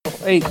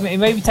it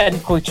may be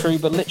technically true,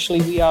 but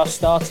literally we are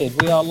started.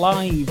 We are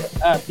live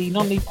at the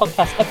Non-League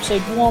Podcast,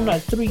 episode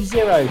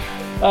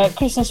 130.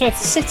 Kristen Smith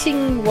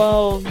sitting,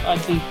 well,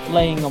 actually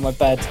laying on my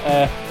bed,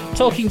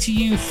 talking to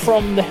you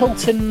from the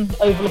Hilton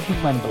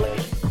overlooking Wembley.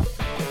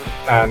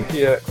 And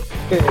here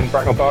in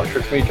Bracknell, Berkshire,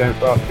 it's me, James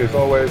Bartley, as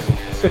always,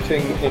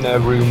 sitting in a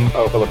room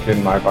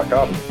overlooking my back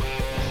garden.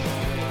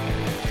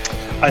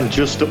 And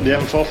just up the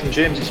M4 from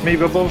James, it's me,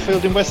 Rob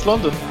Overfield in West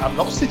London. I'm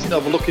not sitting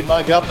overlooking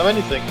my garden or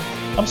anything.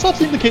 I'm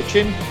sat in the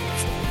kitchen,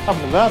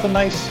 having a rather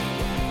nice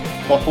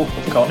bottle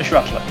of Cornish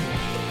Rattler.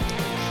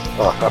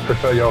 Oh, I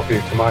prefer your view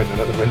to mine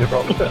at the minute,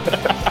 Rob.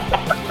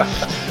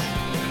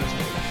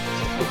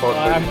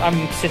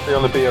 I'm sitting. The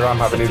only beer I'm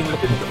having is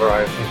the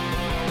variety.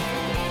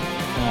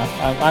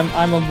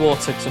 I'm on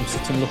water because I'm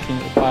sitting looking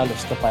at the pile of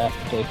stuff I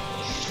have to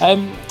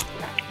do.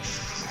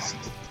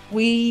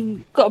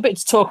 We got a bit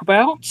to talk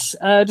about.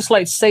 Just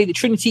like to say that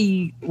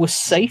Trinity was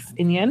safe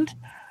in the end.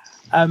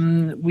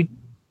 We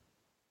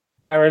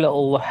are a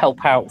little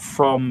help out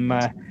from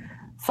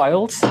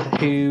Filed,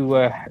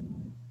 who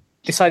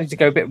decided to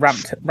go a bit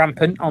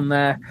rampant on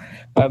their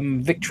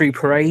victory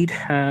parade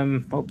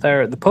up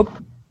there at the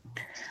pub.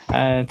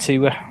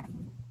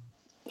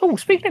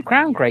 Speaking of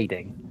ground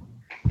grading,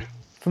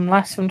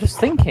 I'm just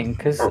thinking,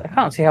 because I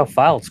can't see how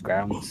Filed's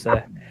ground's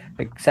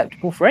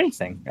acceptable for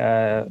anything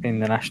in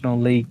the National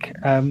League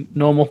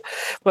normal,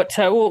 but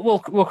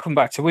we'll come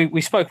back to.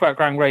 We spoke about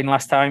ground grading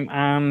last time,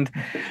 and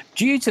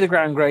due to the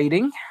ground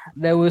grading,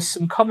 there was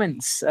some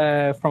comments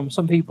from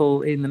some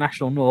people in the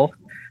National North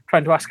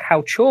trying to ask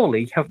how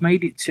Chorley have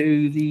made it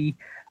to the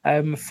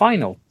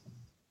final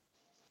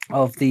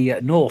of the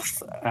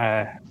North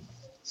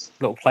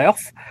little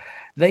playoff.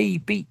 They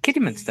beat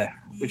Kidderminster,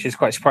 which is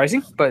quite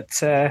surprising, but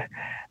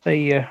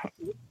they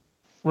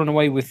run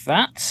away with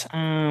that,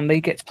 and they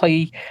get to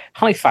play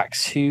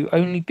Halifax, who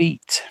only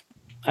beat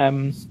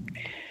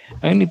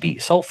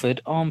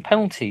Salford on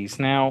penalties.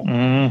 Now,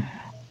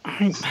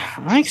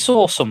 I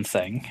saw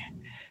something,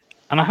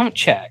 and I haven't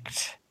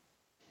checked,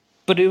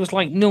 but it was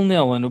like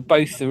 0-0, and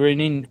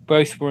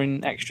both were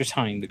in extra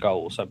time. The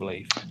goals, I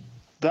believe.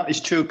 That is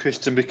true,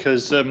 Kristen,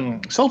 because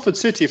Salford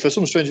City, for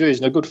some strange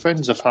reason, are good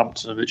friends of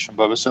Hampton and Richmond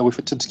Borough, so we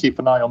tend to keep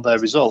an eye on their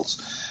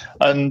results.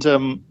 And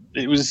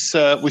it was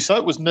we saw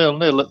it was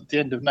 0-0 at the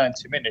end of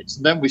 90 minutes,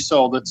 and then we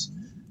saw that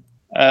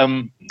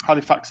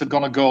Halifax had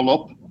gone a goal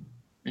up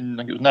in,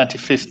 I think it was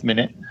 95th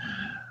minute,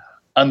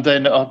 and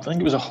then I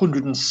think it was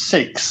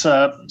 106.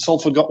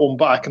 Salford got one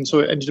back, and so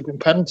it ended up in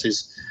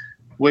penalties,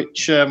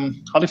 which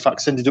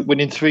Halifax ended up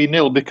winning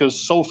 3-0 because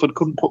Salford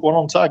couldn't put one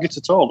on target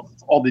at all.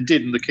 Or they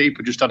did, and the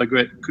keeper just had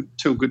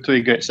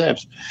three great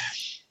saves.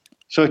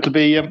 So it'll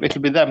be them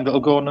that'll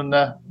go on and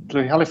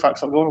Halifax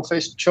that'll go on and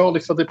face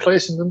Chorley for the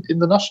place in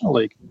the National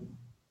League.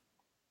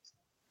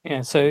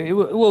 Yeah, so it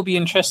will be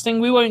interesting.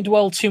 We won't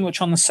dwell too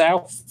much on the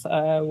South,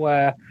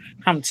 where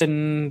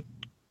Hampton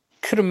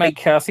couldn't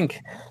make. I think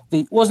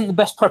it wasn't the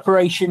best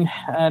preparation,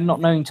 not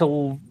knowing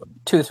until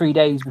 2 or 3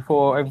 days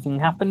before everything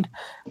happened.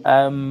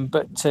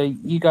 But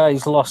you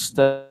guys lost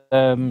to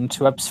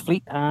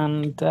Ebbsfleet,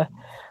 and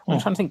I'm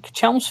trying to think.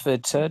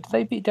 Chelmsford, did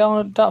they beat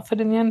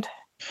Dartford in the end?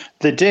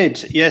 They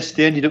did, yes.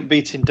 They ended up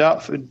beating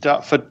Dartford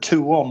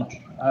 2-1.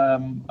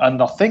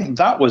 And I think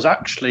that was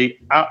actually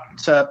at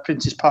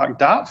Prince's Park,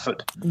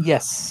 Dartford.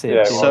 Yes,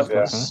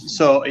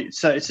 so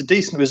it's a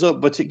decent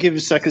result, but it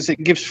gives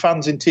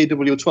fans in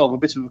TW12 a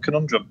bit of a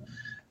conundrum,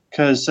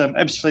 because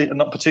Ebbsfleet are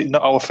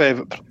not our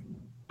favourite.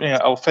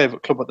 Our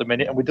favourite club at the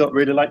minute, and we don't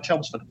really like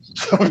Chelmsford.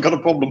 So we've got a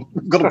problem.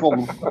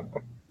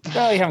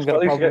 No, you haven't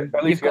got a problem.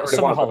 You've got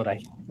summer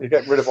holiday. You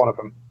get rid of one of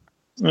them.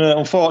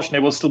 Unfortunately,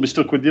 we'll still be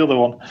stuck with the other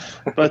one.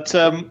 But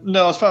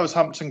no, as far as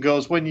Hampton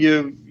goes, when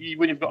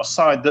you've got a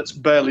side that's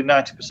barely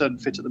 90%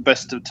 fit at the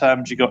best of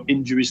times, you've got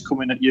injuries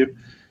coming at you,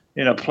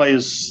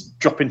 players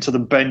dropping to the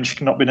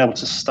bench, not being able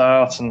to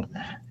start, and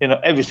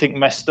everything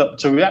messed up.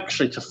 To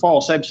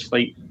force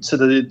Ebbsfleet to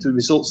the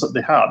results that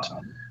they had,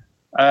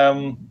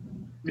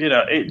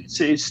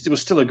 it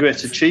was still a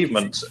great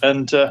achievement.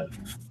 And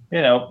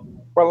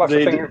well, that's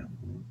the thing.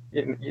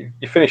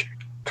 You finished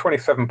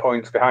 27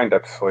 points behind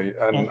Ebbsfleet,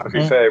 and as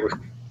you say,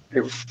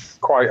 it was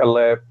quite a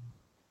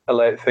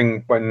late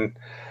thing when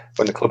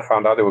the club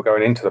found out they were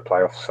going into the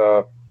playoffs.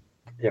 So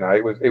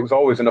it was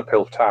always an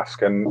uphill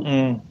task.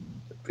 And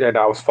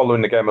I was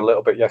following the game a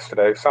little bit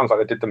yesterday. It sounds like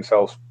they did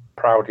themselves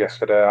proud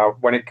yesterday.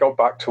 When it got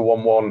back to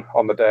 1-1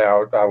 on the day,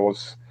 I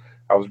was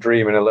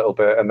dreaming a little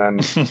bit, and then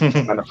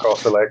and of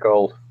course the late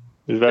goal.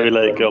 Very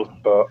late goal,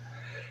 but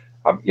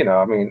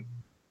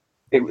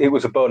it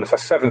was a bonus, a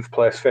 7th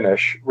place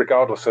finish,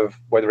 regardless of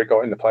whether it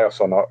got in the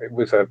playoffs or not. It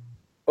was a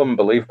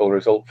unbelievable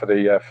result for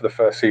the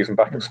first season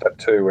back at Step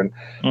 2, and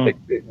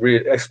it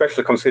really,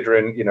 especially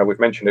considering we've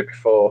mentioned it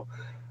before,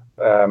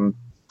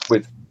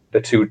 with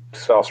the 2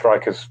 star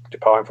strikers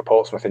departing for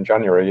Portsmouth in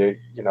January.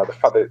 The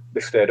fact that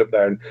they stayed up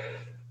there, and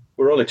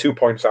we're only 2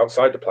 points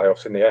outside the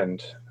playoffs in the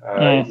end.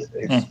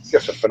 It's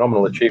just a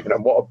phenomenal achievement,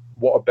 and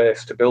what a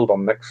base to build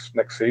on next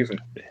season.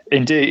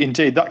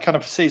 Indeed, that kind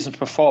of season's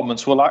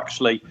performance will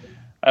actually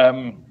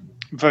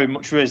very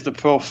much raised the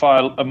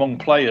profile among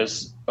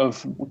players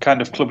of what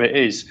kind of club it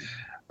is.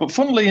 But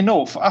funnily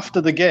enough,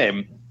 after the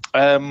game,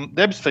 the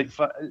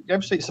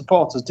Ebbsfleet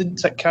supporters didn't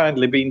take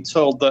kindly being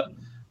told that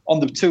on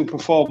the two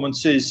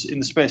performances in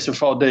the space of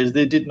 4 days,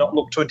 they did not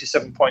look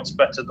 27 points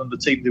better than the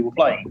team they were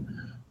playing.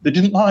 They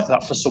didn't like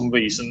that for some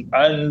reason.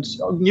 And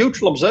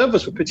neutral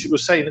observers were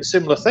saying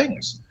similar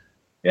things.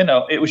 You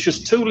know, it was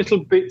just two little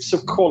bits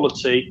of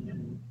quality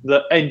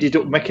that ended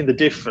up making the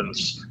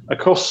difference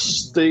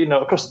across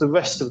the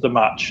rest of the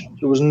match.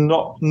 There was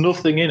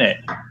nothing in it,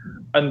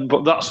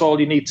 but that's all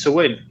you need to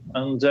win,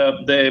 and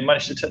they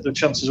managed to take their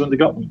chances when they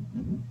got them.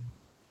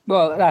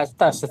 Well,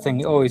 that's the thing.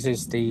 It always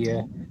is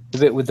the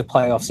bit with the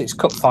playoffs. It's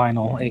cup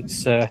final.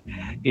 It's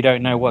you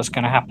don't know what's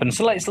going to happen.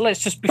 So let's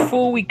just,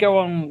 before we go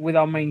on with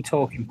our main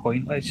talking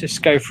point, let's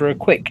just go for a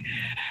quick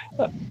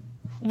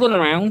run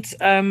around.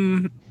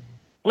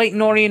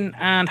 Leyton Orient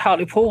and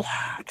Hartlepool,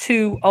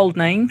 two old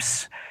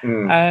names,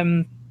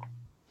 but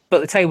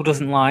the table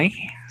doesn't lie.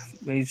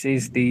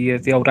 Is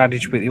the old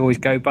adage that they always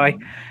go by,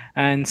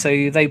 and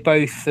so they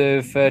both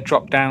have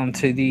dropped down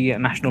to the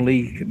National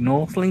League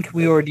North. Link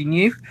we already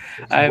knew.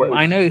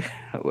 I know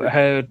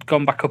had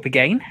gone back up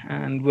again,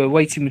 and we're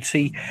waiting to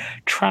see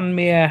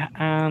Tranmere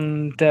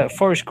and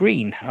Forest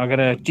Green are going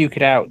to duke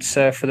it out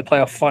for the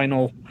playoff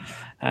final.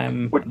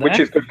 Which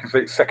is good because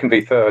it's second v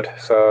third.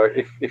 So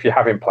if you're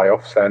having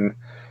playoffs, then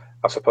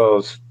I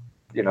suppose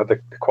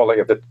the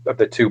quality of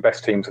the two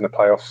best teams in the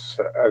playoffs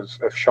has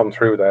shone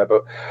through there.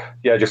 But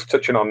yeah, just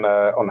touching on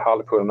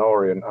Hartlepool and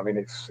Orient, I mean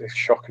it's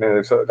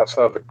shocking. That's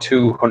over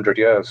 200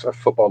 years of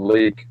football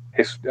league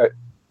history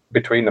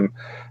between them.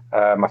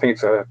 I think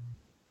it's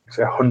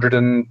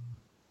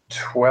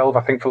 112.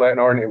 I think for Leyton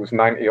Orient, it was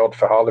 90 odd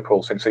for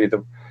Hartlepool since I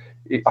think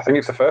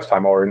it's the first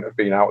time Orient have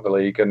been out of the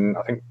league, and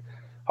I think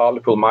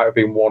Hartlepool might have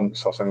been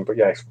once or something. But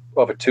yeah, it's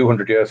over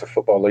 200 years of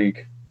football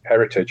league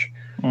heritage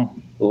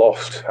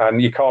lost, and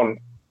I can't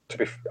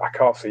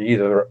see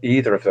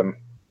either of them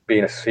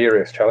being a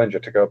serious challenger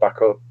to go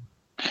back up.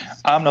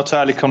 I'm not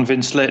entirely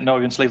convinced Leyton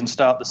Orient's even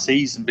start the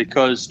season,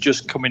 because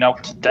just coming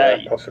out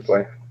today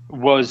possibly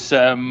was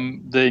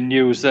the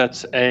news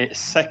that a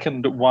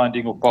second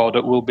winding up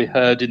order will be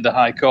heard in the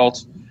High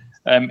Court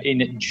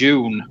in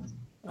June.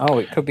 Oh,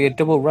 it could be a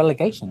double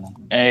relegation then.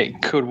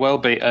 It could well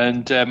be,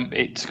 and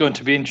it's going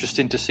to be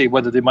interesting to see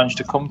whether they manage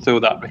to come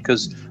through that,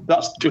 because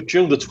that's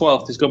June the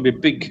 12th is going to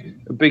be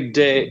a big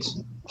date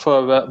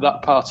for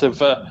that part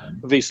of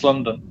East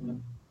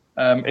London.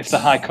 If the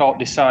High Court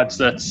decides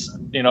that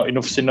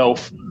enough's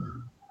enough,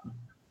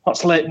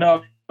 that's Leyton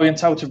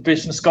Orient out of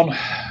business, gone,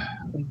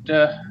 and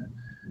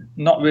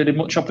not really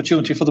much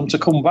opportunity for them to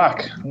come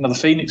back. Now, the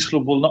Phoenix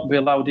Club will not be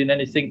allowed in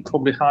anything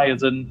probably higher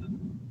than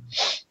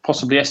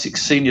possibly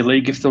Essex Senior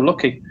League if they're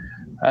lucky.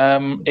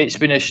 It's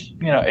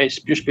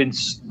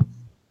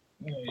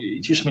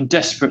just been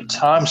desperate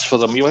times for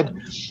them. You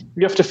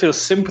have to feel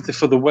sympathy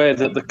for the way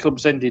that the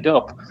club's ended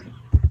up.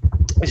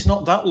 It's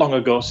not that long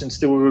ago since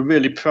they were a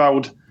really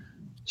proud,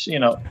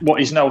 what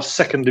is now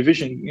second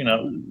division,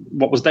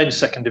 what was then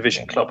second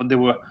division club, and they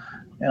were,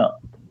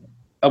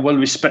 a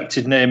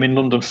well-respected name in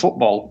London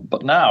football.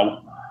 But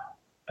now,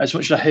 as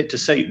much as I hate to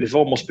say it, they've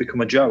almost become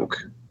a joke,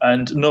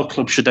 and no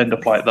club should end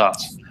up like that.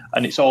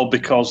 And it's all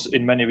because,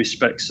 in many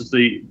respects, of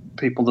the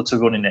people that are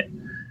running it.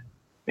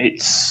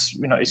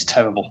 It's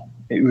terrible.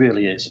 It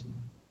really is.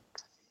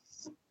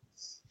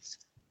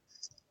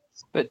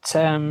 But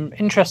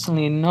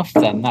interestingly enough,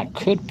 then that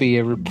could be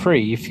a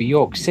reprieve for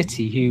York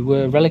City, who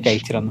were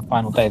relegated on the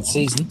final day of the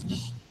season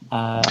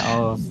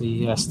of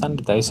the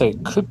standard day. So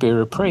it could be a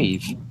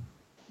reprieve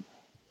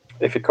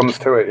if it comes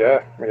to it.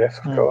 Yes,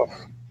 of course.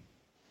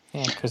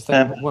 Yeah, because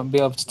they won't be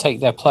able to take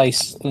their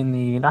place in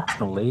the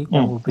National League. They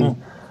will be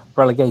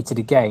relegated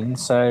again,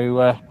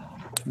 so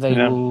they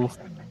will.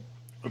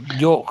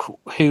 York,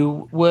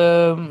 who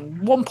were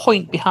 1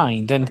 point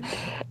behind, and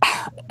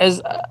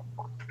as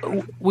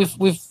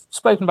we've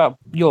spoken about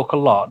York a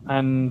lot,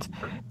 and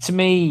to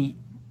me,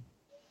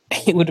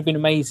 it would have been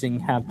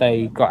amazing had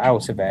they got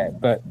out of it.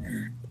 But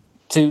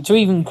to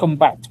even come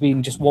back to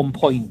being just 1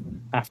 point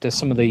after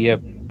some of the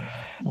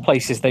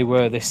places they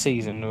were this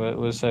season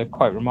was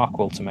quite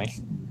remarkable to me.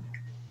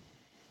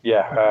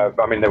 Yeah,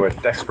 I mean, they were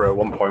desperate at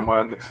 1 point,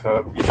 weren't they?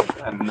 So,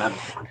 and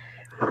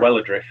well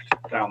adrift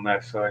down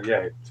there. So,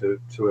 yeah, to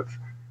have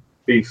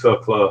been so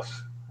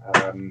close,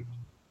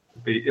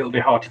 it'll be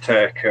hard to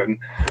take. And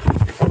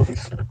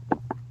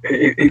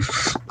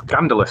it's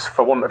scandalous,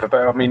 for want of a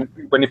better. I mean,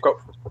 when you've got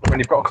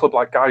a club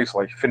like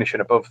Guiseley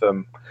finishing above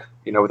them,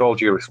 with all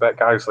due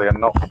respect, Guiseley are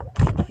not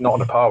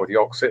on a par with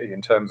York City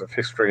in terms of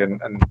history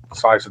and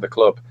size of the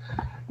club.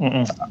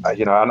 And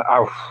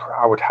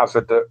I would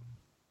hazard that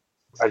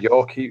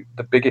Yorkie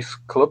the biggest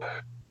club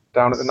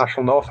down at the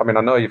National North. I mean,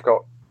 I know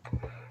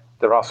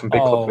there are some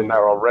big clubs in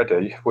there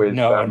already. With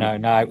no.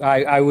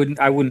 I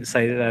wouldn't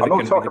say that. I'm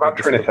not talking about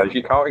Trinity. Club.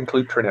 You can't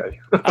include Trinity.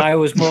 I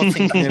was more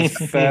thinking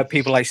of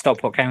people like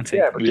Stockport County.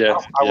 Yeah, but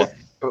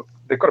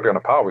they've got to be on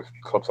a par with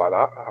clubs like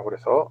that. I would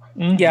have thought.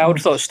 Yeah, I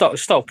would have thought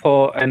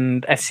Stockport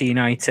and FC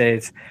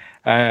United.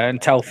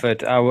 and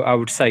Telford, I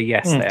would say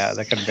yes, they are.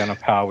 They're going to be on a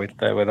par with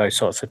those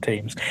sorts of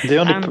teams. The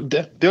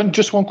only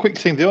just one quick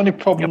thing. The only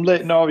problem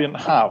Leyton Orient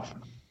have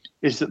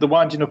is that the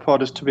winding up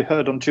order is to be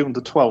heard on June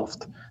the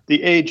 12th. The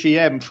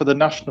AGM for the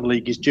National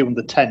League is June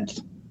the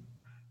 10th.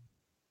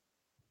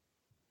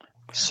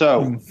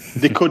 So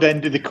they could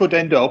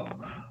end up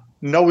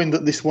knowing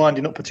that this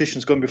winding up petition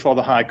is going before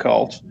the High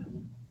Court,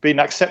 being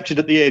accepted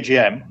at the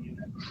AGM,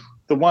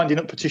 the winding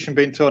up petition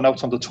being thrown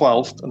out on the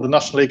 12th, and the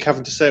National League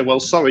having to say, well,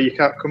 sorry, you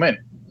can't come in.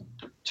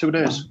 2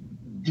 days.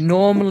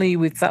 Normally,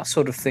 with that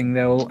sort of thing,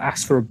 they'll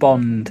ask for a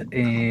bond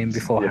in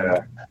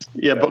beforehand.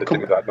 Yeah, but they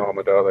do that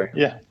normally, don't they?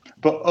 Yeah,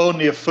 but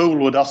only a fool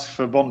would ask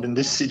for a bond in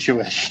this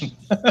situation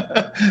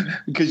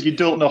because you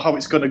don't know how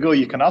it's going to go.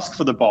 You can ask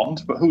for the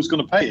bond, but who's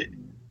going to pay it?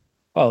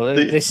 Well,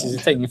 this is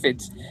the thing. If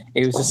it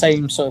was the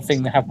same sort of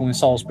thing that happened with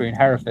Salisbury and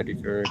Hereford,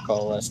 if you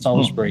recall,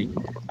 Salisbury,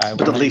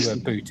 but at least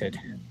were booted.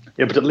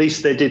 Yeah, but at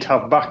least they did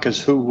have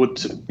backers who would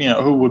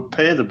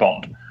pay the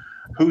bond.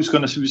 Who's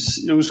going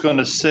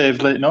to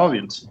save Leyton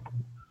Orient?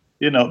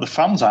 The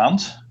fans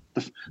aren't.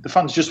 The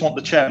fans just want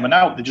the chairman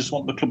out. They just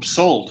want the club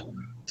sold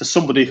to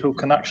somebody who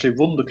can actually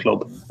run the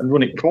club and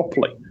run it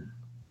properly.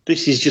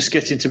 This is just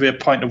getting to be a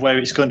point of where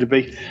it's going to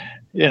be,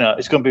 we're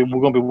going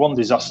to be one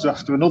disaster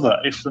after another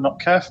if they're not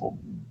careful.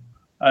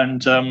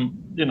 And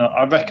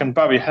I reckon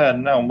Barry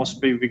Hearn now must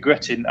be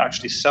regretting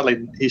actually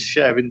selling his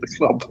share in the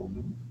club.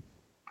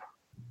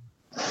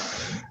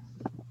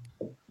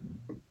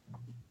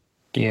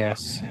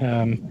 Yes.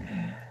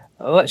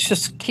 Let's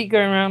just keep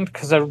going around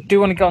because I do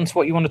want to go on to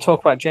what you want to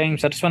talk about,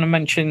 James. I just want to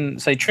mention,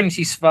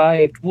 Trinity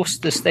survived,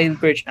 Worcester,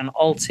 Stalybridge and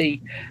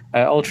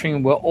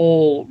Altrincham were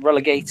all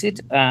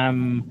relegated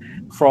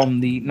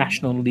from the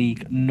National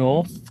League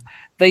North.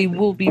 They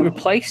will be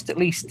replaced, at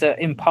least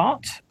in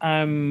part,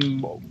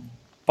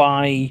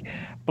 by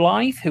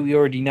Blythe, who we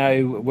already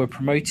know were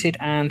promoted,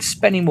 and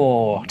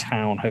Spennymoor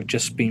Town have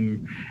just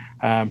been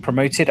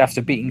promoted after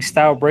beating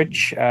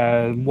Stourbridge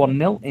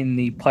 1-0 in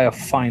the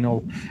playoff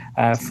final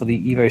for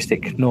the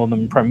EvoStick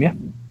Northern Premier.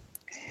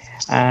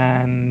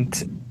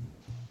 And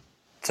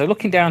so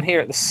looking down here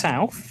at the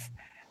south,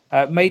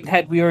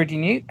 Maidenhead we already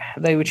knew.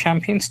 They were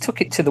champions, took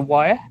it to the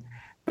wire.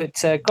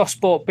 But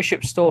Gosport,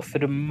 Bishop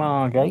Stortford and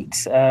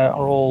Margate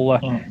are all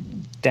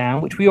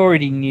down, which we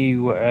already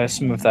knew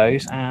some of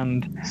those.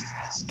 And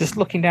just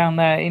looking down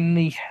there in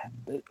the...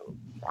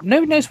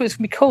 Nobody knows what it's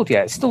going to be called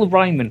yet. It's still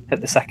Ryman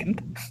at the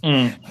second.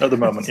 At the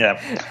moment, yeah.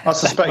 I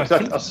suspect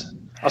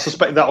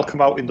that'll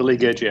come out in the league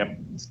AGM.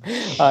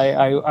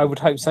 I would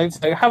hope so.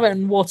 So Havant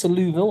and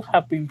Waterlooville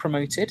have been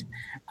promoted,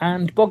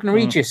 and Bognor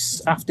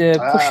Regis, after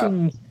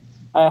pushing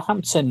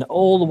Hampton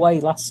all the way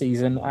last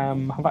season,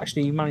 have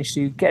actually managed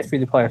to get through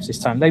the playoffs this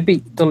time. They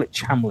beat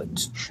Dulwich Hamlet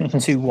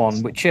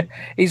 2-1, which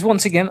is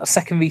once again a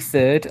second v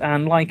third,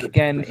 and like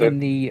again in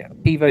the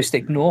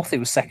EvoStick North, it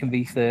was second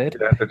v third.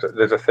 Yeah,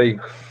 there's a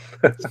theme.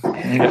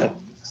 Yeah,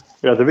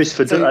 there is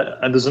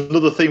and there's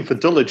another theme for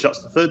Dulwich.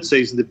 That's the third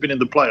season they've been in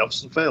the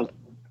playoffs and failed.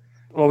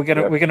 Well, we're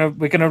gonna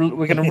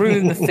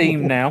ruin the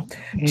theme now.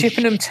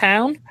 Chippenham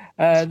Town,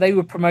 they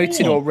were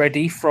promoted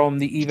already from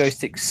the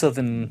EvoStick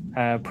Southern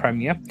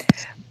Premier.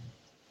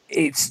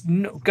 It's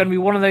going to be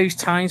one of those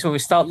times when we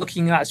start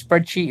looking at that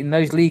spreadsheet and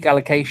those league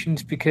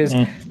allocations, because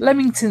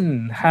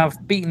Leamington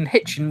have beaten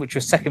Hitchin, which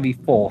was second v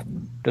fourth.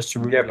 Just to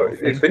but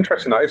it's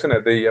interesting, that, isn't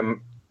it?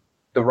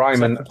 The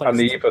Ryman and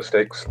the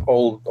EvoSticks,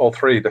 all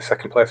three, the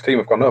second place team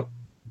have gone up.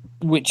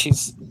 Which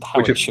is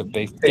how it should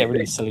be. Get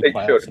rid of silly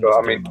playoffs. Should, but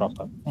I mean,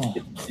 proper.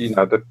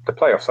 The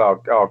playoffs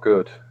are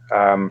good.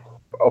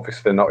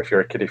 Obviously, they're not if you're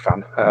a kiddie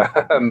fan,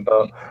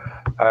 but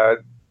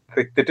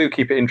they do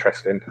keep it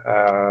interesting.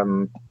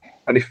 And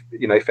if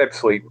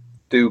Ebbsfleet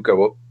do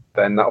go up,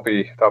 then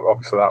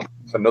that's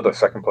another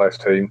second place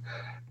team.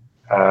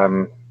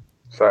 So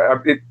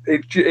it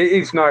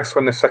is nice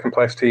when the second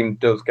place team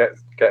does get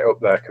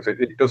up there, because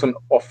it doesn't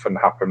often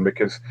happen,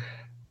 because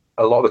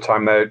a lot of the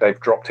time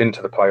they've dropped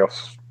into the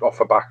playoffs off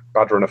a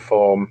bad run of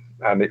form,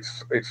 and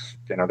it's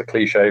the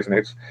cliches, and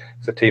it's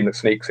a team that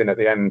sneaks in at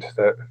the end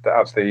that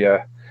has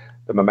the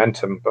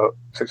momentum. But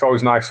it's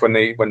always nice when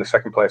the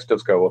second place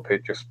does go up.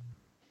 It just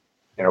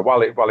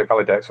while it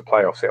validates the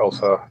playoffs,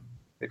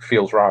 it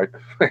feels right.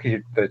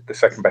 the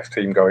second best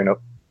team going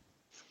up.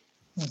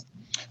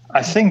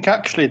 I think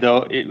actually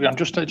though, I'm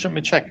just let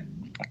me check,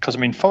 because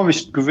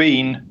Forest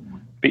Green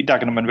beat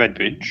Dagenham and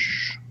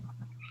Redbridge,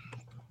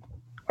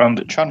 and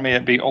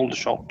Tranmere beat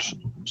Aldershot.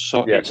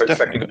 So yeah, it's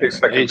going to be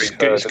just a great finish.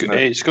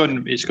 It's going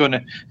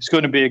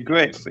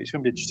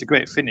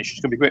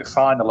to be a great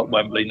final at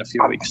Wembley in a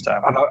few weeks'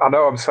 time. I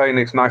know I'm saying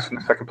it's nice when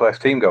the second place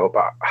team go up,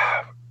 but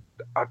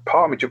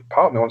part of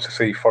me wants to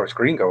see Forest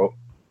Green go up.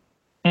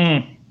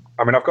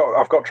 I mean, I've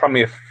got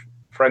Tranmere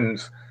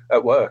friends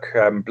at work,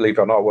 believe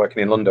it or not,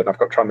 working in London. I've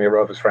got Tranmere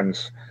Rovers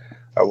friends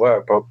at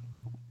work, but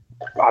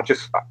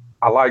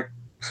I like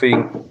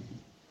seeing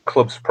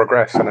clubs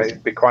progress, and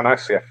it'd be quite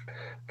nice to see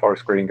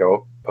Forest Green go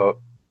up. But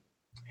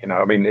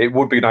it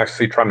would be nice to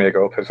see Tranmere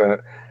go up as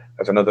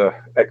as another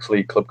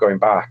ex-league club going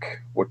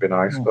back would be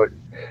nice. But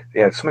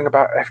yeah, something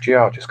about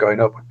FGR just going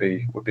up would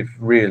be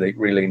really,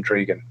 really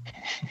intriguing.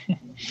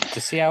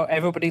 To see how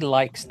everybody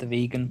likes the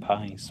vegan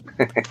pies.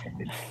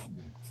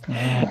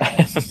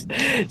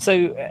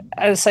 So,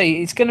 as I say,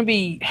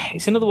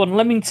 it's another one.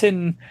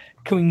 Leamington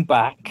coming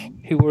back,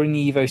 who were in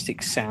the Evo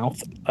 6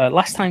 South.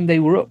 Last time they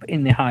were up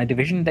in the higher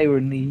division, they were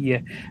in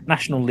the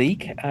National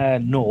League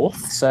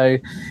North. So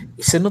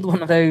it's another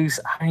one of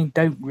those. I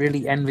don't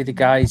really envy the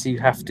guys who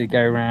have to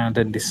go around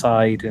and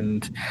decide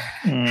and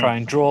try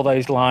and draw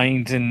those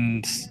lines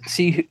and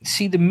see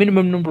the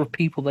minimum number of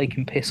people they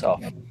can piss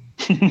off.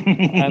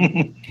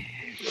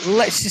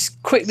 Let's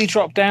just quickly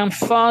drop down.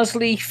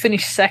 Farsley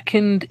finished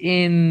second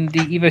in the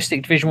Evo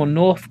Stick Division 1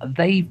 North.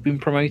 They've been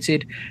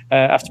promoted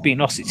after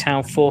beating Ossett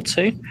Town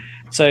 4-2.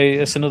 So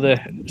that's another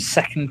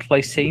second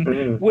place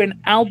team. When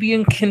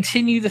Albion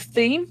continue the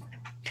theme,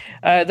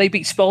 they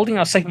beat Spalding,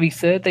 our second v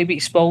third. They beat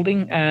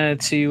Spalding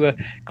to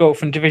go up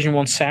from Division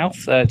 1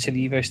 South to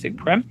the Evo Stick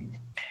Prem.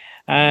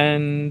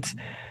 And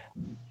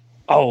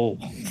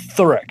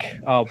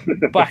Thurrock are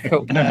back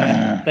up.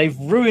 They've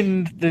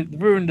ruined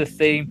the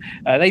theme.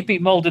 They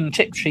beat Malden and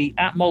Tiptree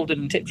at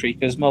Malden and Tiptree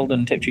because Malden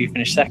and Tiptree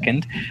finished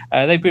second.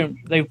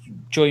 They've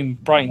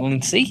joined Brighton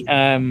Lindsay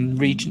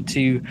region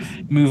to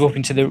move up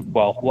into the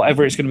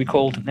whatever it's going to be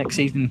called next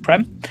season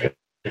Prem.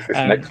 This is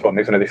the next one,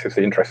 isn't it? This is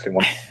the interesting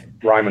one.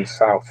 Ryman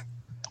South.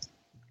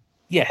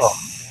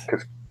 Yes.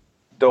 Because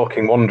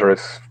Dorking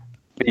Wanderers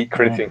beat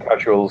Corinthian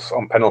Casuals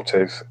on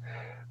penalties.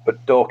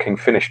 But Dorking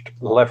finished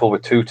level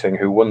with Tooting,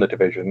 who won the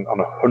division, on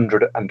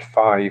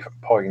 105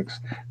 points.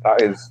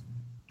 That is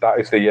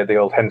the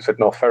old Hensford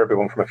North Ferriby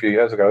one from a few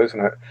years ago,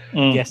 isn't it?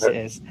 Yes, it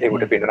is. It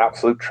would have been an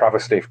absolute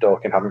travesty if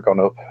Dorking hadn't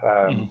gone up.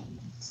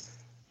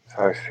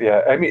 So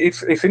yeah, I mean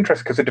it's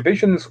interesting because the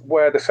divisions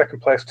where the second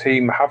place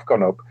team have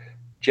gone up,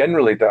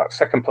 generally that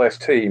second place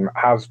team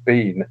has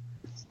been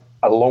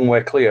a long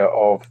way clear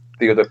of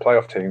the other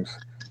playoff teams.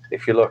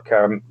 If you look,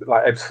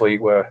 like Ebbsfleet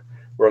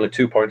we're only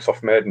 2 points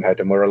off Maidenhead,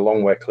 and we're a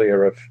long way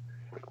clear of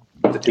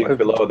the teams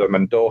below them.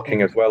 And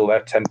Dorking as well, they're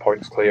 10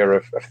 points clear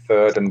of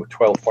third and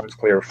 12 points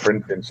clear of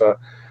Corinthian. So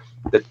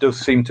there does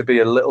seem to be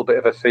a little bit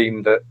of a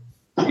theme that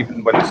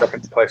even when the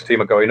second place team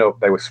are going up,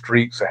 they were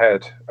streets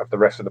ahead of the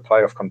rest of the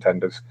playoff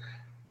contenders,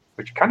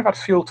 which kind of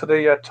adds fuel to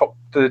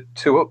the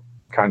two up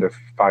kind of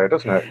fire,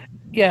 doesn't it?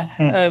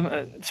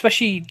 Yeah,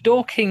 especially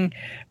Dorking,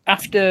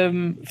 after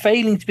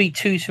failing to beat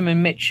Tootham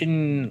and Mitch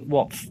in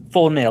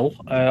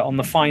 4-0 on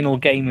the final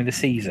game of the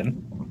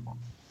season,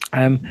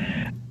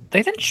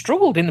 they then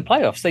struggled in the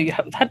playoffs. They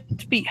had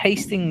to beat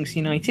Hastings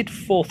United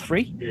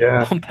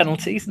 4-3 on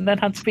penalties, and then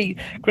had to beat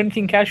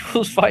Corinthian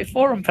Casuals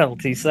 5-4 on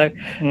penalties. So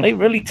they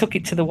really took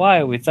it to the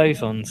wire with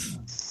those ones.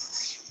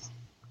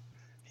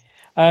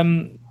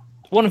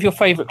 One of your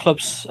favourite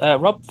clubs,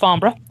 Rob,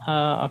 Farnborough,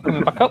 are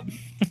coming back up.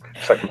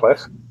 Second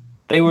place.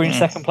 They were in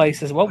second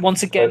place as well.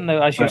 Once again,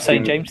 though, as you were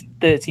saying, James,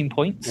 13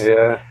 points.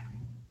 Yeah.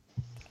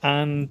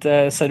 And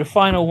so the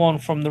final one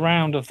from the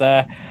round of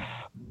there,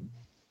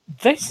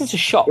 this is a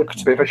shock.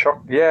 It's a bit of a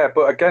shock. Yeah,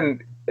 but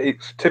again,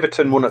 it's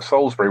Tiverton won at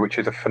Salisbury, which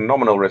is a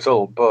phenomenal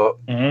result. But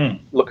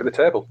look at the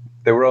table;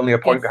 they were only a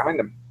point behind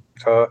them.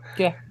 So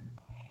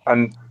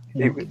and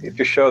it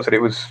just shows that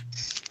it was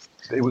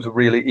a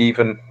really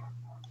even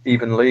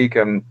league,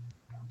 and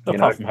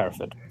apart from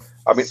Hereford.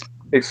 I mean,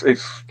 it's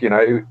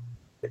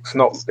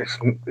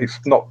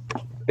not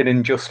an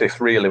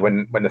injustice really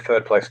when the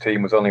third place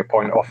team was only a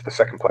point off the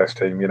second place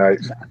team.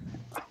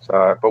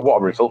 But what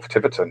a result for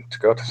Tiverton to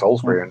go to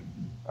Salisbury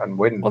and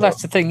win. Well,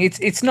 that's the thing.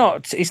 It's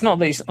not that it's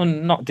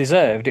not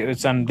deserved. It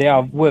was, and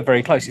were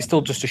very close. It's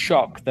still just a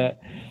shock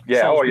that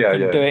Salisbury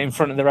couldn't do it in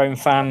front of their own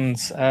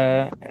fans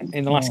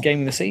in the last game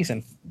of the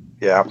season.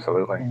 Yeah,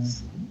 absolutely.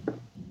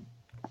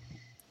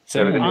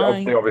 So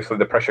obviously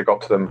the pressure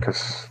got to them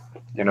because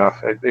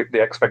the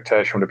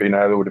expectation would have been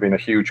there would have been a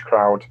huge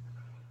crowd.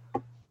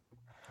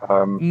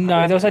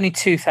 No, there was only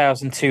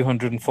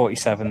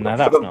 2,247 there.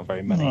 That's not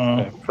very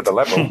many. For the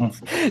level.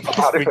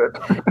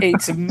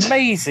 It's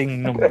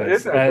amazing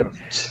numbers.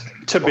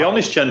 To be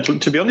honest,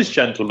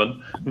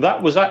 gentlemen,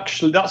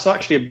 that's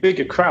actually a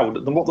bigger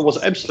crowd than what there was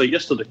at Ebbsfleet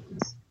yesterday.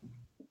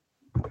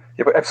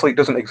 Yeah, but Ebbsfleet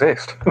doesn't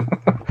exist.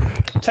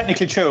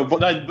 Technically true,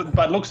 but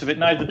by the looks of it,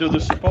 neither do the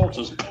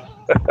supporters.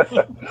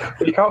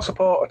 You can't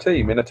support a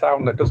team in a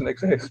town that doesn't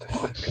exist.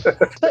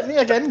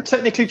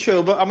 Technically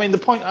true, but I mean the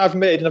point I've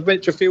made, and I've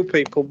made to a few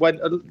people,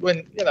 when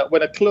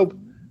a club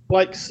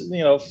likes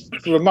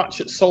for a match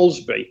at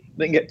Salisbury,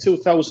 they can get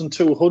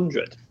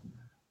 2,200,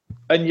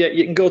 and yet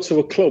you can go to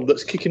a club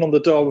that's kicking on the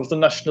door of the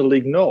National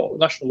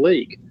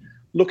League,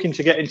 looking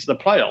to get into the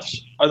playoffs,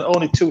 and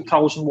only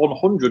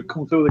 2,100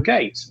 come through the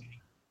gate.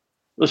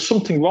 There's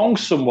something wrong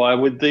somewhere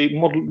with the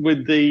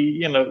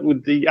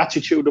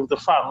attitude of the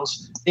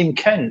fans in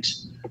Kent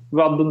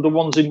rather than the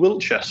ones in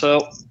Wiltshire.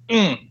 So,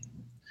 it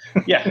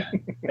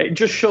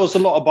just shows a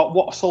lot about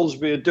what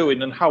Salisbury are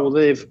doing and how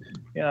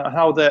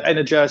how they're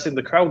energising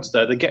the crowds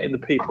there. They're getting the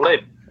people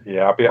in.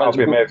 Yeah, I'll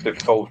be amazed if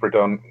Salisbury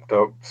don't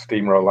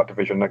steamroll that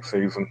division next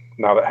season.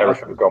 Now that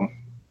Hereford have gone.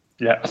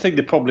 Yeah, I think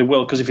they probably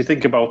will, because if you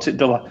think about it,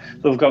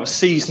 they've got a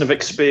season of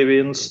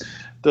experience.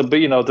 They'll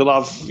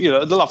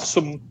have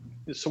some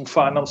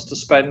finance to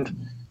spend.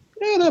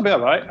 Yeah, they'll be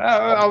all right.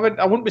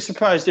 I wouldn't be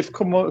surprised if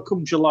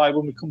come July,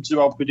 when we come to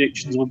our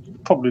predictions, we'll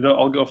probably don't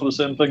all go for the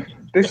same thing.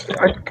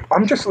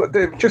 I'm just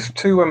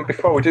to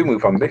before we do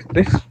move on.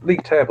 This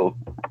league table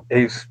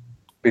is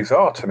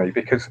bizarre to me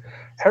because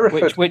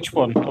Hereford. Which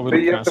one?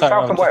 The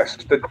South and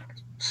West. The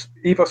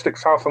Evo Stick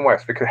South and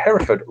West, because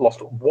Hereford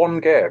lost one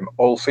game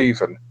all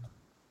season.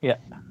 Yeah.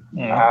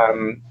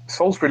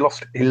 Salisbury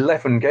lost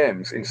 11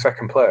 games in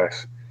second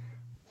place,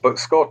 but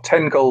scored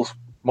 10 goals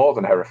more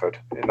than Hereford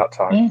in that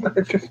time.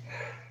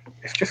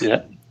 It's just,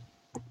 and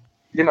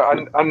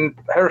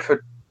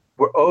Hereford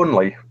were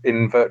only, in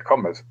inverted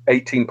commas,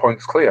 18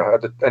 points clear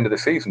at the end of the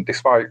season,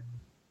 despite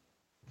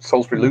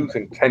Salisbury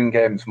losing 10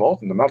 games more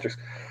than them. I don't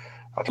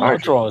know.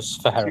 Draws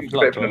for Hereford. It's a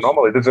bit of an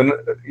anomaly.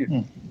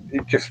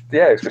 It's just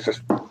a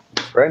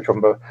strange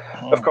one, but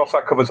of course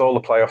that covers all the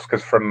playoffs,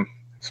 because from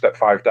step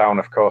 5 down,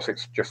 of course,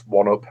 it's just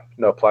one up,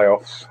 no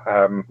playoffs.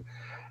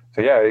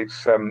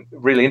 It's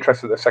really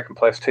interesting that the second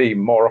place team,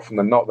 more often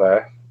than not,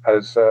 there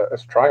has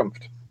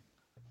triumphed.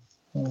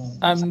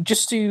 I'm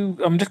just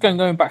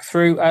going back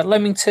through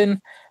Leamington,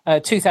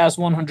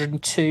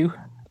 2,102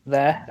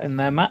 there in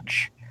their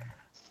match,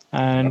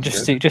 and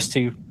just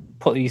to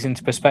put these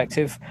into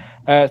perspective,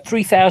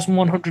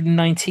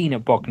 3,119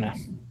 at Bognor.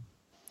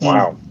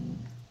 Wow.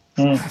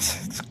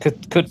 It's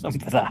good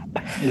number that.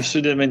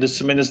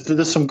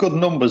 There's some good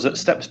numbers at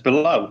steps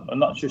below, and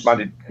not just.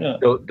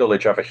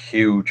 Dulwich have a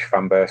huge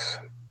fan base.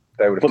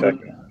 They would have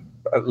taken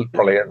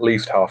probably at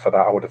least half of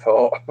that, I would have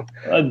thought.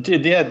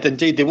 Indeed,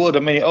 they would. I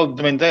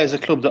mean, there's a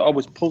club that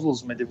always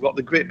puzzles me. They've got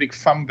the great big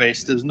fan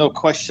base. There's no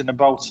question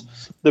about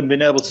them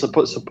being able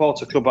to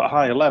support a club at a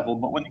higher level.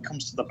 But when it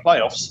comes to the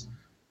playoffs,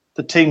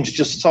 the teams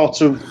just sort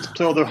of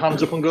throw their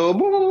hands up and go,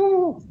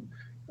 woo,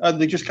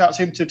 and they just can't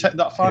seem to take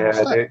that final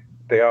step.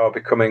 They are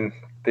becoming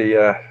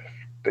the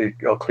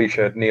old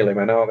cliched nearly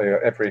men, aren't they?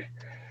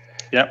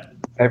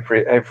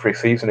 Every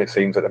season, it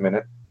seems, at the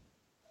minute.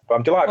 But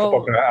I'm delighted for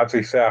Bognor, as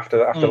we say,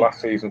 after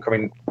last season,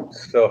 coming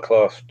so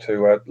close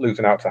to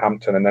losing out to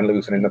Hampton and then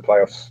losing in the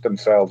playoffs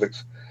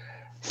themselves.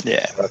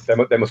 There must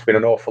have been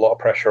an awful lot of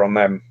pressure on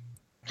them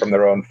from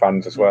their own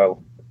fans as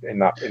well in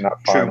that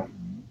final.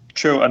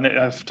 True, and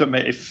I have to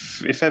admit,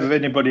 if ever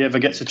anybody ever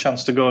gets a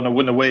chance to go on a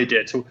win away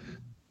day to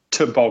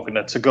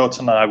Bognor, to go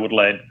to Nywood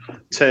Lane,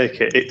 take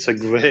it. It's a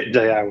great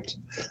day out.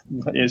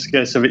 It's a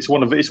case of it's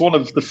one of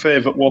the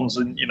favourite ones,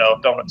 down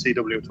at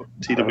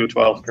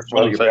TW12.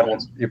 Well, you'll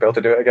be able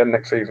to do it again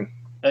next season.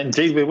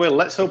 Indeed, we will.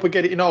 Let's hope we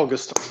get it in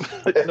August.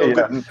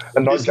 And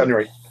not in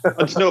January.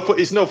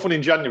 It's no fun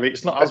in January.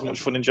 It's not as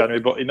much fun in January,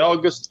 but in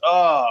August,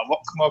 what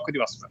more could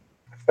you ask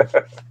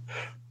for?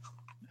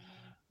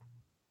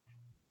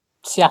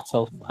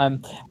 Seattle.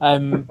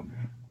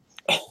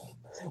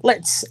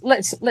 Let's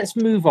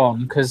move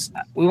on, because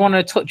we want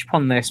to touch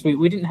upon this.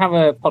 We didn't have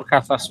a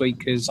podcast last week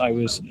because I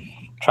was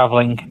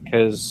travelling.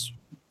 Because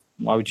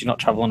why would you not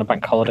travel on a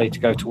bank holiday to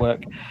go to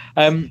work?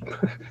 Don't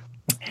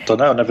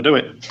know. Never do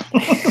it.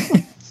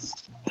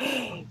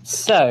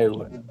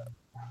 So,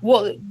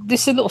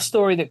 this is a little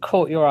story that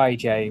caught your eye,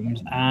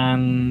 James,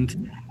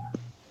 and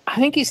I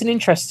think it's an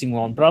interesting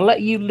one. But I'll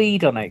let you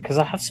lead on it, because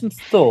I have some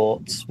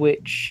thoughts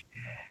which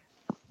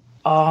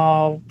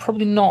are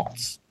probably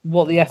not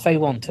what the FA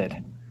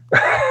wanted.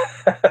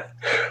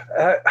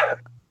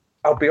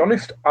 I'll be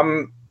honest,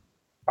 I'm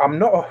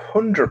not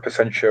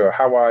 100% sure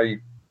how I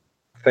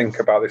think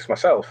about this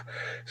myself.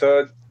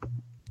 So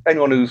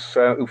anyone who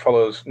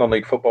follows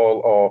non-league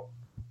football, or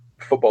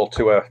football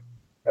to a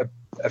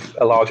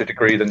larger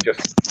degree than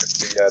just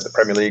the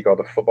Premier League or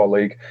the Football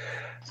League,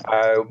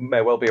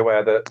 may well be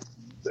aware that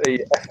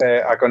the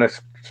FA are going to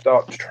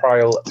start to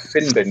trial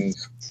sin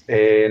bins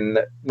in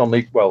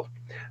non-league,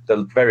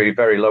 the very,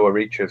 very lower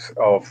reaches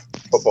of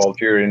football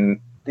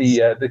during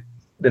the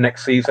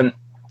next season.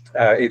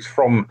 It's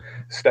from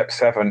step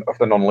 7 of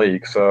the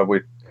non-league, so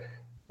we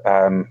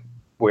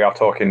are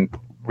talking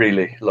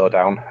really low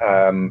down,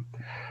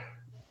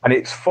 and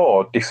it's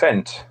for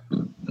descent.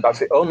 That's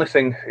the only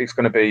thing it's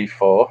going to be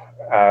for,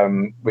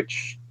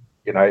 which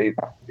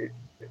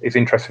is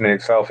interesting in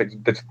itself.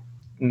 There's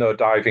no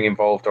diving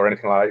involved or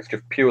anything like that. It's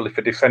just purely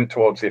for descent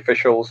towards the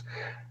officials.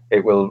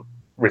 It will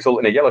result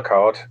in a yellow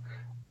card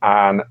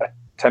and a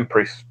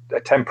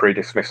temporary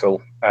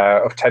dismissal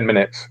of 10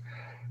 minutes.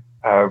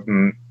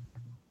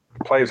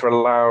 Players are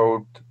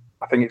allowed,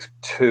 I think it's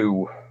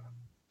 2,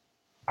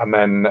 and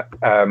then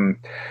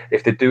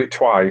if they do it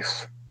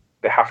twice,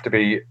 they have to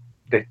be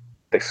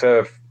they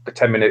serve the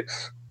 10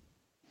 minutes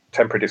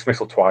temporary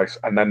dismissal twice,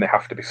 and then they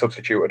have to be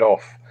substituted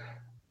off.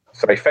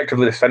 So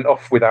effectively, they're sent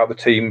off without the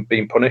team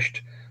being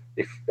punished.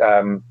 If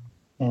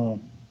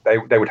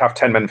they would have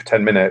 10 men for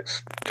 10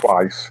 minutes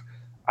twice,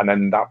 and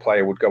then that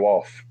player would go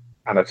off,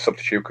 and a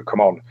substitute could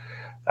come on.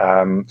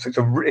 So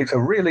it's a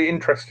really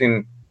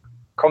interesting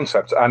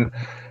concept. And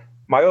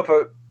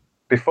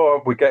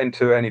before we get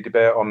into any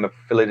debate on the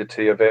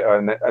validity of it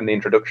and the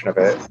introduction of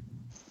it,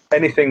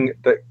 anything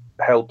that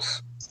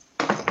helps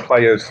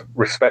players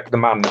respect the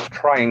man that's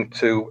trying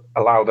to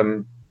allow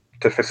them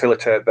to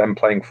facilitate them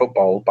playing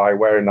football by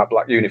wearing that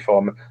black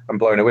uniform and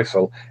blowing a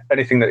whistle.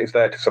 Anything that is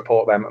there to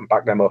support them and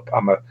back them up,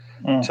 I'm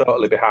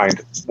totally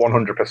behind,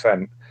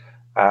 100%.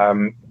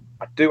 I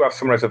do have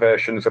some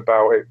reservations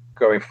about it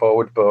going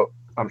forward, but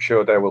I'm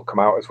sure they will come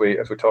out as we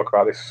talk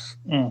about this.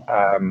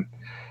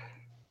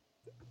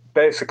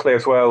 Basically,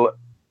 as well,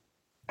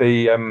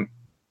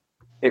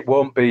 it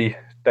won't be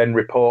then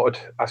reported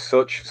as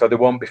such, so they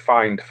won't be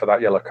fined for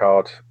that yellow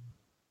card.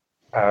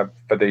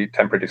 For the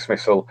temporary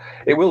dismissal,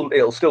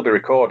 it'll still be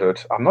recorded.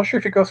 I'm not sure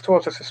if it goes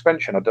towards a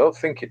suspension. I don't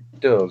think it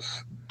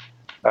does.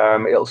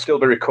 It'll still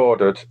be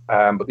recorded,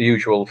 but the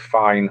usual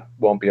fine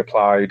won't be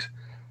applied.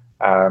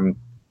 And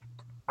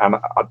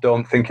I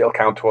don't think it'll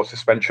count towards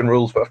suspension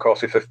rules. But of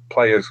course, if a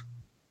player's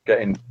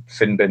getting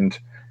sin binned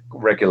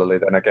regularly,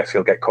 then I guess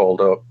he'll get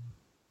called up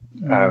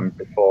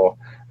before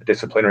a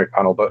disciplinary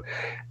panel. But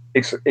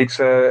it's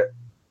a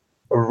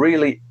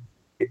really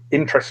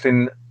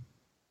interesting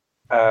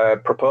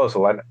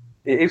proposal, and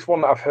it is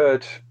one that I've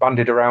heard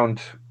bandied around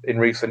in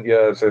recent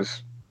years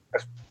as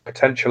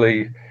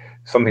potentially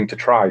something to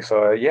try.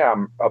 So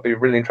I'll be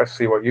really interested to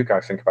see what you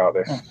guys think about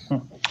this.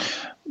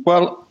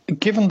 Well,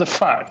 given the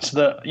fact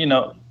that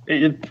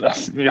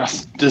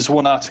there's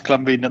one article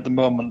I'm reading at the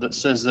moment that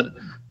says that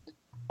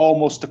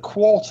almost a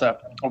quarter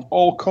of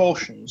all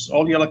cautions,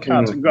 all yellow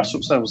cards and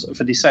grassroots levels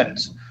for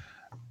dissent,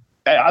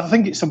 I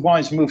think it's a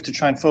wise move to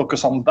try and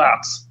focus on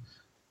that.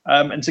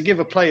 And to give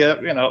a player,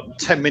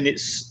 10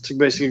 minutes to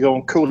basically go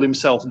and cool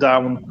himself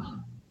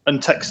down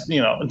and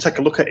take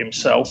a look at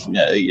himself,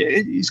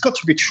 it's got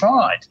to be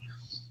tried.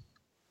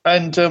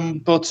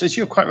 And but as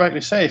you quite rightly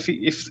say,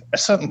 if a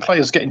certain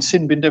player's getting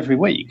sin binned every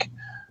week,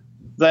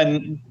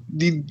 then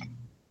the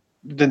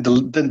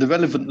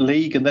relevant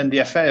league and then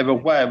the FA are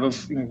aware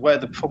of where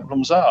the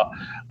problems are.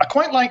 I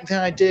quite like the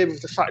idea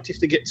of the fact if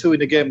they get two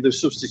in a game, they're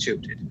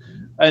substituted,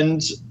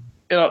 and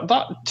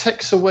that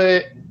takes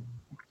away,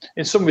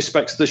 in some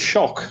respects, the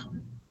shock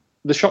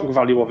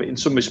value of it in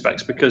some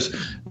respects, because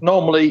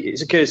normally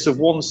it's a case of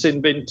one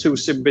sin bin, two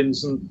sin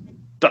bins, and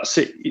that's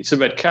it. It's a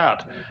red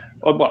card,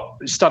 or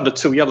standard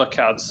 2 yellow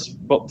cards.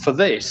 But for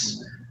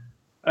this,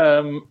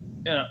 but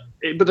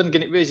then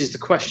again, it raises the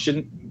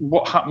question: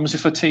 what happens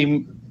if a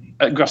team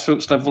at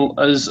grassroots level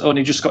has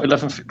only just got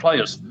 11 fit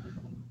players?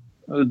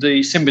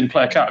 The sin bin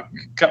player can't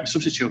be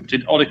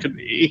substituted, or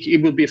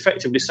it will be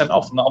effectively sent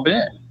off, and that'll be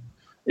it.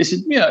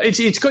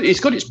 It's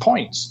got its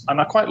points,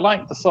 and I quite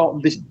like the thought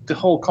of the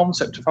whole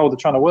concept of how they're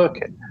trying to work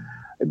it.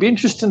 It'd be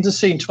interesting to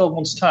see in 12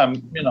 months'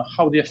 time,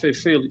 how the FA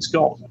feel it's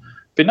gone.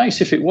 It'd be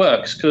nice if it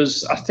works,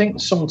 because I think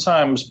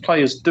sometimes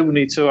players do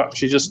need to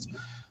actually just,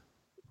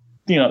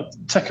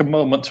 take a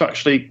moment to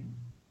actually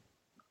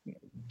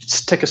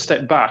take a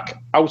step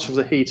back out of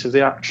the heat of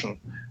the action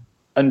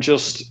and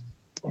just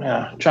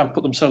try and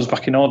put themselves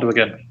back in order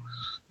again.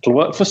 It'll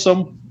work for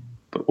some,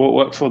 but it won't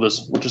work for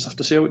others. We'll just have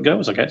to see how it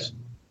goes, I guess.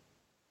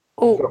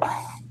 Oh,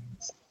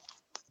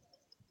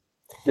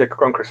 yeah,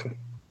 go on, Kristen.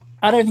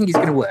 I don't think it's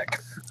going to work.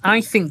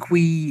 I think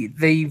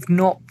they've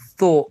not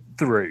thought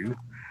through.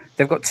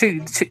 They've got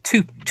two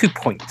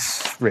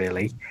points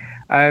really.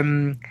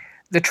 They're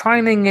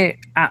trialing it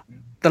at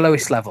the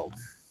lowest level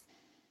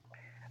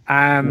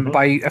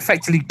by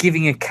effectively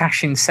giving a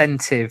cash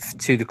incentive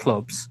to the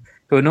clubs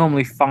who are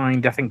normally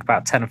fined, I think,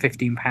 about £10 or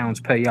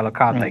 £15 per yellow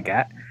card they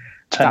get.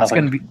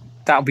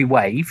 That'll be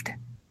waived.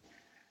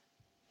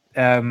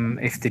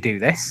 If they do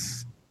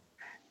this.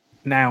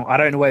 Now, I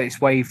don't know whether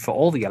it's waived for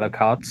all the yellow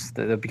cards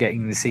that they'll be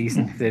getting in the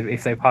season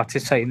if they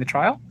participate in the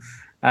trial.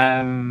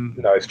 No,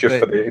 it's just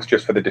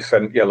for the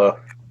dissent yellow.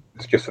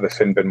 It's just for the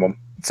sin bin one.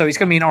 So it's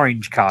going to be an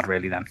orange card,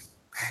 really, then.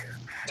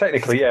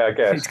 Technically, yeah, I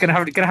guess it's going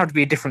to have to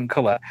be a different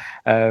colour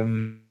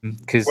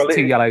because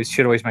two yellows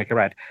should always make a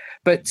red.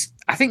 But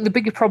I think the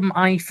bigger problem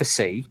I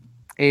foresee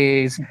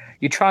is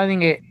you're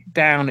trialing it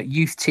down at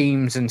youth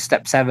teams and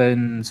step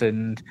sevens,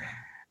 and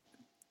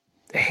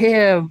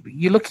here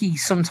you're lucky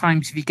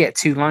sometimes if you get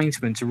 2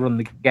 linesmen to run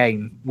the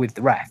game with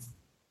the ref.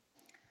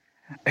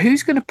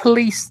 Who's going to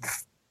police?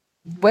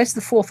 Where's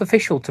the 4th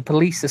official to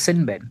police the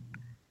sin bin?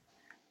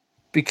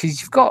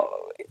 Because you've got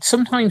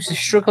sometimes they're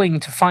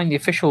struggling to find the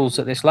officials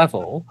at this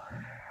level,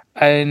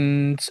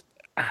 and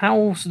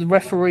how's the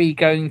referee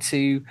going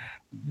to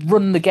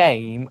run the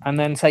game and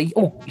then say,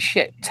 "Oh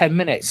shit, 10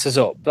 minutes is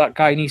up. That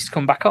guy needs to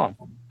come back on"?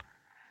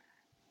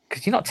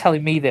 Because you're not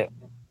telling me that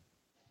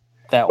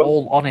they're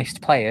all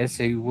honest players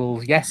who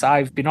will, yes,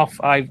 I've been off.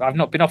 I've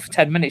not been off for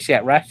 10 minutes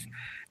yet, ref.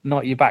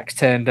 Not your back's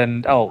turned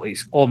and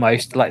it's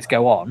almost, let's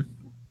go on.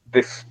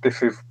 This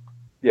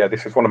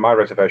is one of my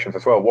reservations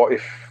as well. What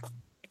if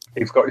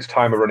he's got his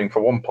timer running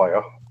for one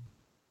player,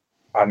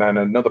 and then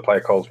another player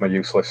calls me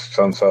useless,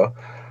 so-and-so,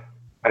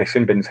 and he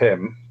sin bins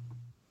him,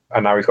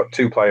 and now he's got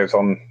 2 players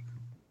on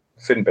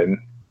sin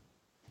bin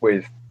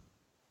with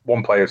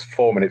one player's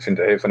 4 minutes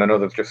into his and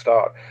another's just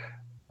started.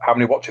 How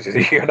many watches is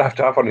he going to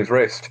have on his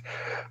wrist?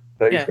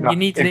 He's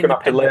going to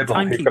have to label.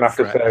 He's going to have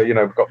to say,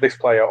 we've got this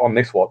player on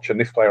this watch and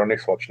this player on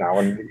this watch now,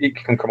 and he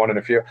can come on in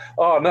a few.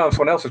 Oh no,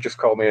 someone else has just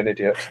called me an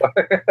idiot.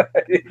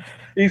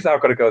 He's now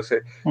got to go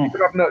sit.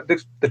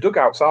 The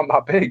dugouts aren't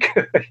that big.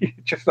 You're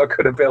just not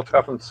going to be able to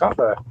have them sat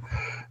there.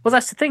 Well,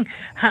 that's the thing.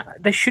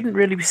 They shouldn't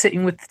really be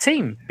sitting with the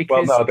team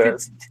because.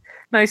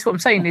 No, it's what I'm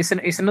saying.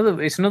 It's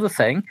another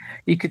thing.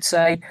 You could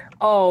say,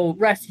 "Oh,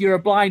 ref, you're a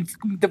blind."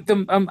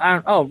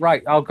 Oh,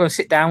 right. I'll go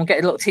sit down, get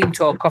a little team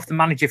talk off the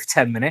manager for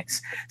 10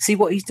 minutes, see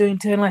what he's doing,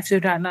 turn left,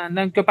 turn right, and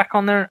then go back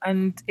on there,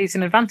 and it's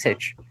an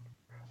advantage.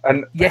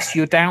 And yes,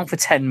 you're down for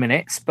 10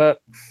 minutes,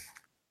 but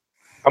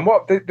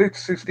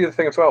this is the other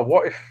thing as well.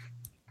 What if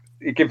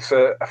he gives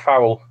a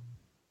foul,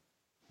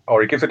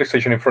 or he gives a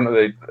decision in front of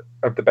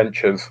the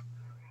benches,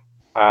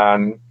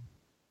 and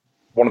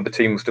one of the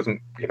teams doesn't,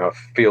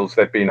 feels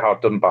they've been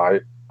hard done by,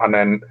 and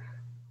then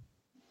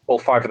all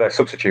 5 of their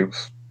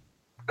substitutes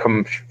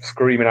come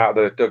screaming out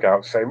of the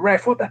dugout saying,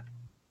 "Ref, what the,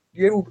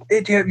 you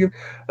idiot, you!"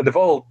 And they've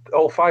all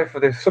 5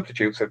 of the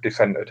substitutes have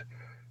dissented.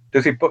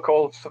 Does he book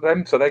all of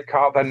them so they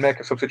can't then make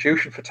a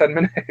substitution for 10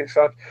 minutes?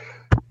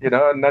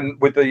 And then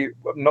with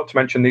not to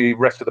mention the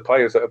rest of the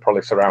players that are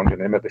probably surrounding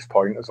him at this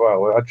point as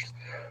well.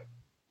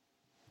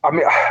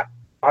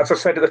 As I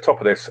said at the top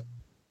of this,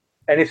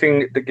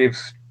 anything that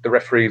gives the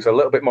referees a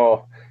little bit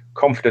more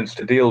confidence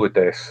to deal with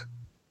this,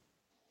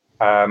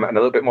 and a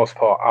little bit more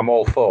support, I'm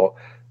all for.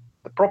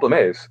 The problem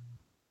is,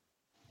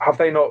 have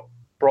they not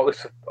brought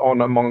this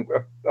on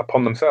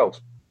upon themselves?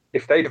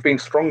 If they'd have been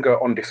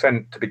stronger on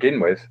dissent to begin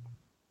with,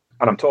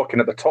 and I'm talking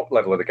at the top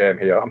level of the game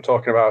here, I'm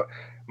talking about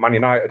Man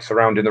United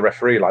surrounding the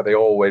referee like they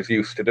always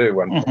used to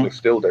do and probably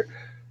still do.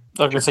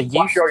 I was going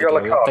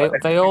to say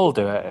they all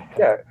do it.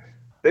 Yeah,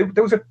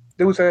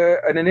 there was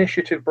an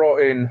initiative brought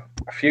in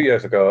a few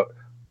years ago,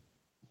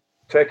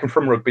 taken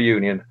from rugby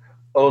union.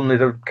 Only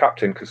the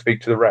captain could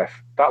speak to the ref.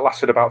 That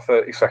lasted about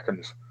 30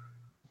 seconds.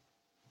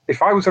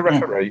 If I was a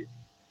referee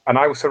and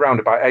I was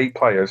surrounded by 8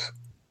 players,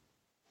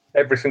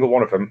 every single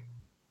one of them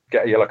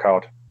get a yellow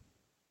card.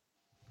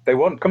 They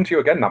won't come to you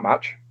again that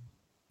match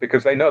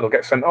because they know they'll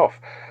get sent off.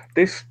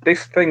 This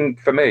thing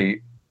for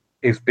me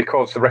is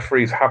because the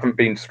referees haven't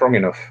been strong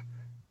enough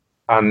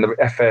and the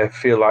FA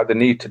feel like they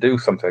need to do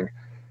something.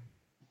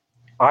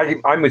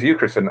 I'm with you,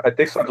 Kristen. At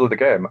this level of the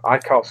game, I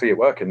can't see it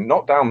working.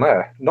 Not down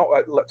there. Not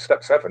at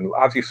step 7.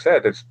 As you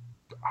said, it's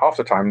half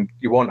the time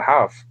you won't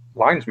have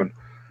linesmen.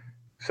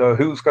 So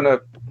who is going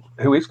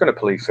to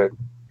police it,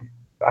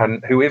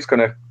 and who is going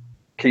to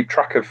keep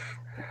track of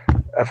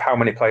how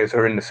many players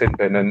are in the sin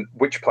bin and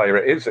which player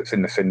it is that's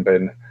in the sin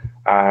bin?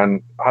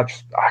 And I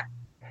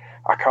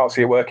can't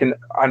see it working.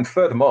 And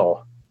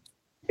furthermore,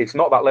 it's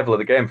not that level of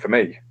the game for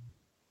me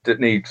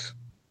that needs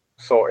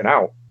sorting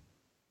out.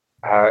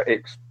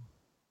 It's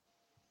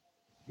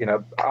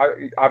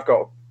I've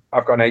got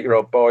an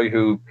 8-year-old boy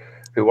who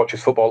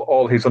watches football.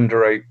 All his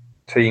under-8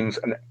 teams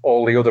and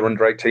all the other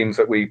under-8 teams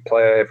that we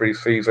play every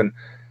season,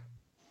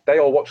 they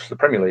all watch the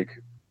Premier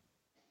League.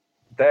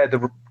 They're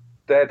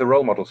the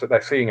role models that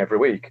they're seeing every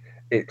week.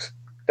 It's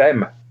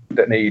them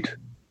that need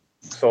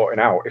sorting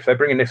out. If they're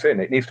bringing this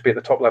in, it needs to be at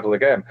the top level of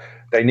the game.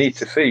 They need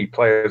to see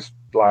players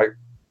like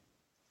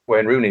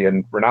Wayne Rooney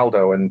and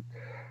Ronaldo and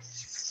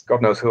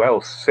God knows who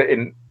else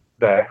sitting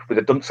there with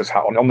a duncer's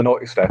hat on the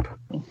naughty step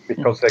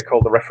because they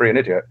call the referee an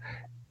idiot.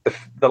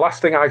 The last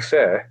thing I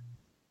say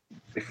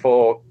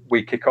before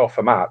we kick off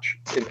a match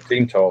in the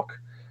team talk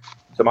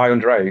to my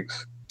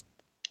under-8s,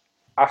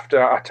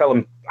 after I tell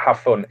them have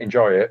fun,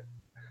 enjoy it,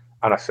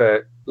 and I say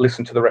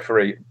listen to the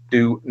referee,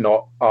 do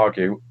not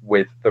argue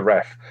with the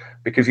ref,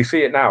 because you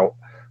see it now.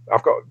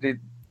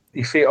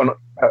 You see it on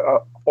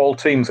all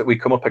teams that we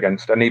come up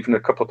against, and even a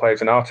couple of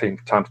players in our team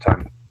from time to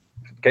time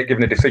get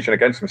given a decision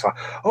against them. It's like,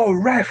 oh,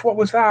 ref, what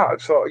was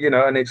that? So,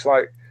 and it's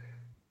like,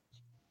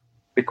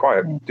 be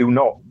quiet. Do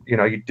not,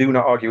 you do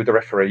not argue with the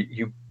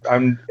referee.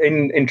 And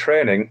in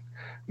training,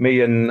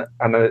 me and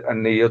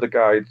the other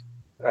guy,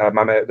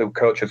 my mate, the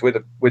coaches with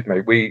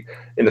me, we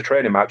in the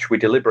training match we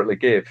deliberately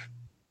give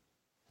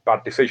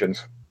bad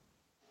decisions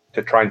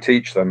to try and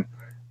teach them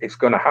it's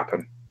going to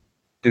happen.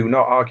 Do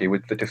not argue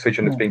with the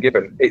decision that's been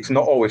given. It's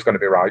not always going to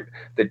be right.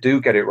 They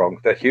do get it wrong.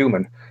 They're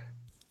human,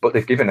 but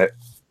they've given it.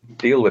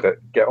 Deal with it.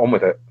 Get on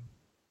with it.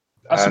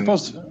 I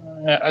suppose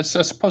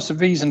the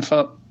reason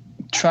for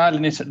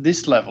trialing it at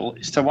this level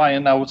is to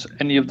iron out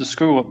any of the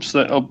screw-ups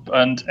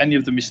and any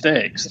of the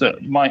mistakes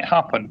that might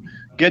happen.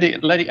 Let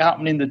it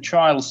happen in the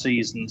trial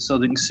season so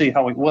they can see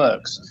how it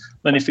works.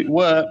 Then if it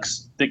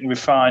works, they can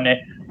refine it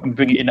and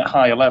bring it in at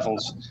higher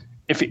levels.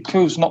 If it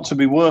proves not to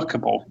be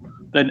workable,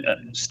 then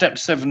step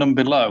 7 and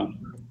below,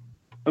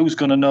 who's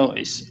going to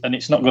notice? And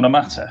it's not going to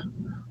matter.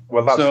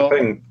 Well, that's the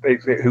thing.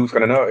 Who's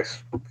going to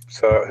notice?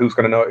 So who's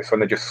going to notice when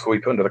they just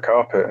sweep under the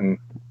carpet and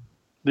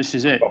this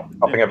is it?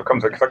 Nothing ever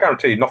comes of it. Because I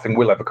guarantee you nothing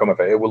will ever come of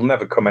it. It will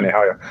never come any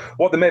higher.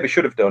 What they maybe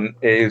should have done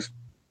is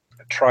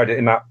tried it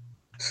in that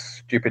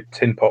stupid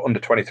tin pot under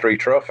 23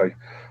 trophy,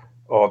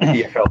 or the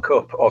EFL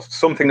Cup, or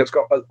something that's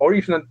got, or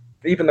even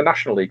even the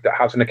National League that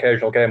has an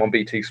occasional game on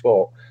BT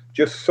Sport,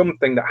 just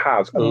something that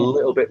has a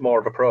little bit more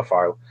of a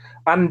profile.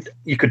 And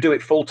you could do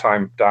it full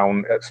time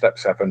down at Step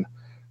 7,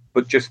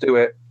 but just do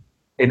it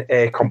in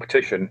a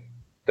competition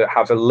that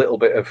has a little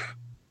bit of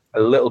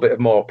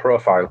more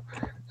profile,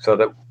 so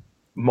that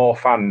more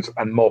fans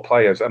and more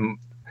players and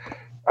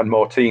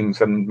more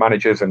teams and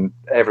managers and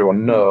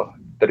everyone know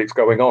that it's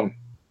going on.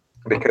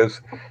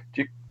 Because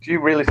do you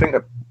really think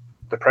that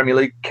the Premier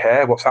League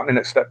care what's happening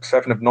at Step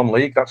 7 of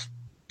non-league? That's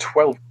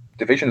 12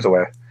 divisions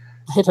away.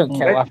 They don't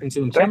care what happens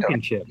in the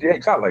Championship. Yeah,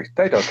 exactly.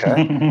 They don't care.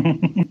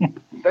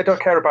 They don't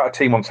care about a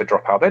team once they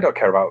drop out. They don't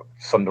care about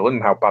Sunderland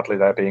and how badly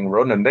they're being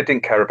run, and they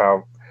didn't care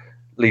about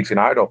Leeds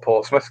United or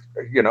Portsmouth.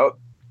 You know,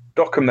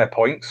 dock them their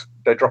points.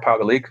 They drop out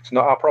of the league. It's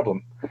not our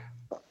problem.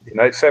 You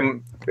know,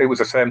 it was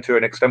the same to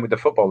an extent with the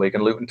Football League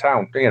and Luton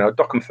Town. You know,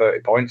 dock them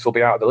 30 points. They'll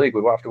be out of the league.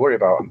 We won't have to worry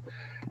about them.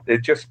 They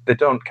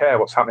don't care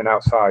what's happening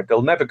outside.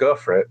 They'll never go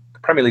for it. The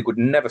Premier League would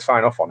never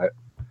sign off on it.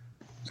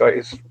 So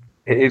it's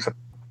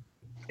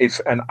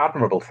an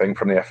admirable thing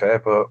from the FA,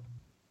 but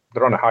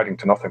they're on a hiding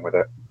to nothing with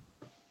it.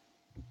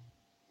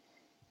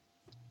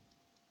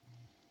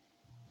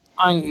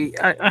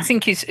 I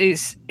think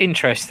it's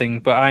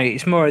interesting, but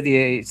it's more of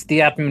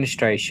the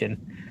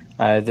administration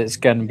that's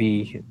going to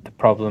be the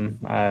problem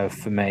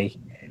for me.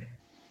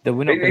 That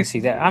we're not going to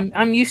see that.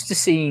 I'm used to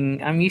seeing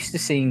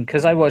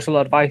because I watch a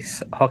lot of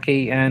ice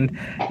hockey, and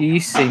you're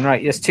used to seeing,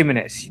 right, there's 2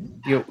 minutes.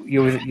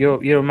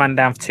 You're a man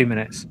down for 2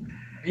 minutes.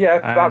 Yeah,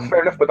 that's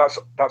fair enough, but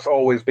that's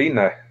always been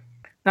there.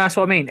 That's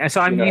what I mean. And so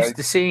I'm used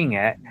to seeing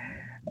it.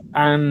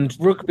 And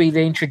rugby,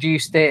 they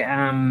introduced it,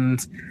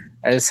 and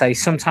as I say,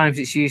 sometimes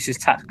it's used as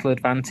tactical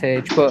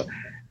advantage. But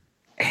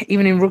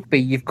even in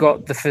rugby, you've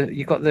got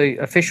the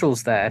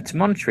officials there to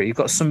monitor it. You've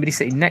got somebody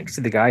sitting next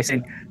to the guy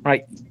saying,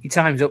 "Right, your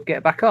time's up.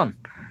 Get back on."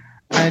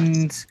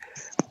 And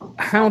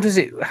how does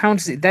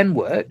it then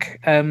work?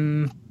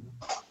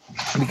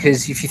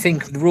 Because if you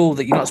think of the rule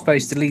that you're not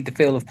supposed to lead the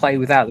field of play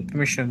without the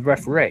permission of the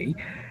referee,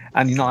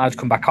 and you're not allowed to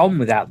come back on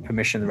without the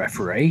permission of the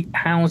referee,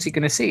 how is he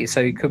going to see it?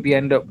 So it could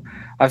end up.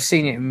 I've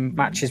seen it in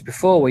matches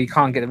before where you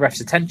can't get the ref's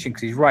attention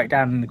because he's right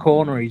down in the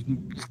corner. He's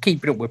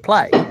keeping up with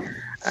play,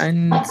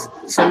 and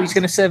so he's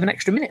going to serve an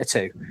extra minute or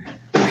two.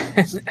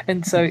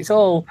 And so it's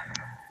a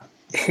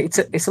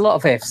lot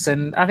of ifs.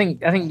 And I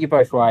think you're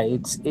both right.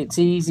 It's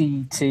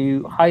easy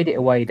to hide it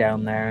away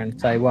down there and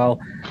say, well,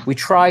 we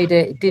tried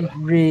it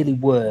didn't really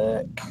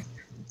work,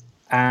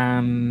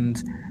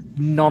 and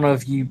none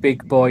of you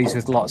big boys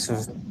with lots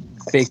of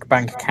big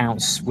bank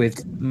accounts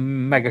with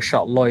mega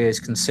shot lawyers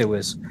can sue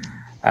us.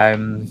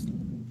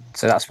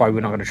 So that's why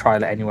we're not going to try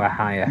it anywhere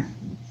higher.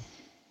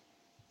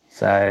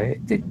 So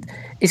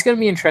it's going to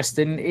be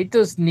interesting. It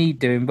does need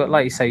doing, but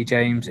like you say,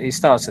 James, it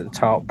starts at the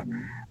top.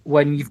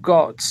 When you've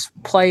got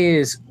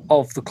players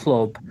of the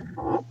club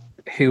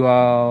who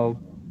are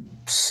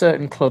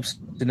certain clubs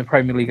in the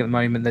Premier League at the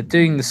moment, they're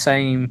doing the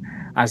same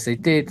as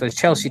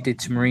Chelsea did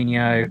to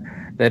Mourinho.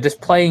 They're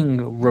just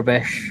playing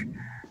rubbish.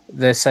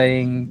 They're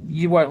saying,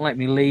 you won't let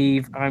me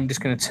leave. I'm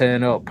just going to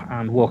turn up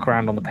and walk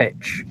around on the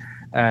pitch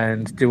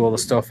and do all the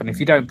stuff. And if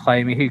you don't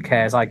play me, who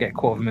cares? I get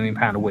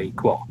 £250,000 a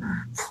week. Well,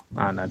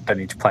 I don't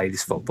need to play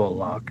this football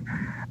log.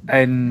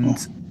 And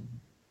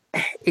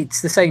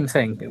it's the same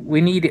thing.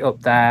 We need it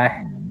up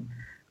there.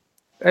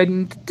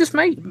 And just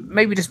make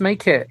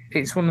it.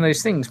 It's one of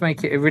those things.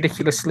 Make it a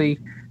ridiculously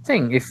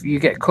thing. If you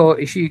get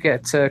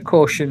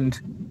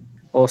cautioned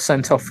or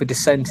sent off for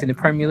dissent in the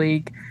Premier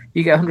League,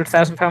 you get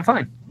 £100,000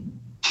 fine.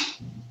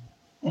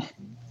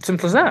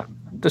 Simple as that.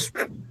 Just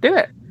do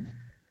it.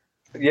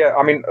 Yeah,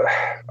 I mean,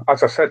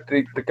 as I said,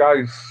 the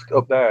guys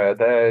up there,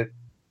 they're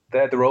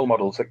the role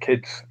models that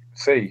kids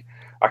see.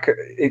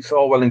 It's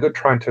all well and good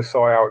trying to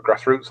sort out at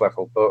grassroots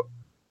level, but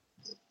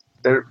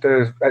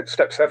there's at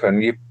Step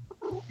 7, you're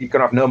going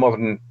to have no more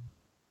than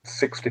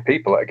 60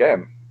 people at a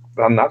game,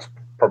 and that's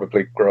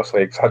probably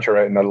grossly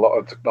exaggerating a lot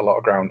of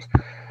grounds.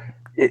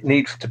 It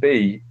needs to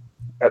be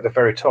at the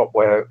very top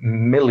where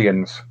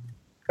millions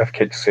of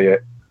kids see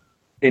it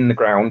in the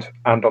ground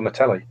and on the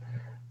telly.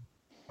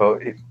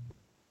 But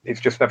it's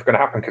just never going to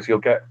happen because you'll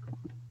get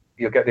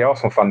the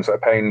Arsenal fans that are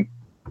paying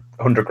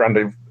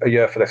 £100,000 a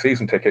year for their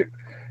season ticket,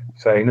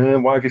 saying,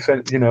 "Why have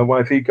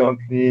he got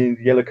the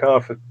yellow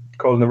card for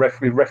calling the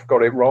referee? The ref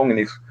got it wrong," and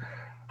he's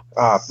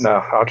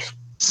no, I just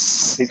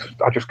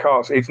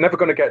can't. It's never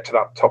going to get to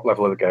that top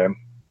level of the game.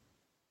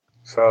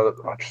 So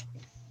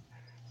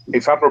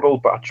it's admirable,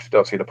 but I just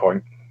don't see the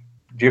point.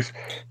 Just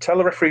tell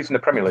the referees in the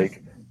Premier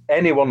League,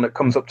 anyone that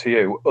comes up to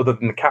you other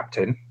than the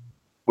captain,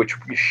 which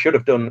you should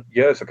have done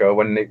years ago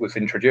when it was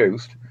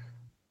introduced,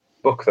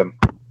 book them.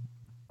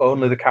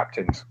 Only the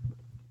captains.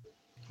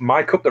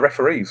 Mic up the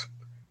referees.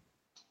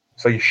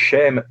 So you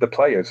shame the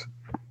players.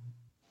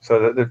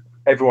 So that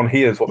everyone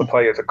hears what the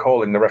players are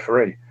calling the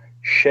referee.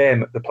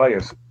 Shame the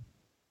players.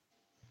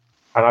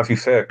 And as you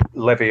say,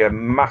 levy a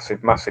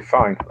massive, massive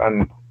fine.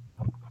 And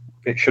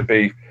it should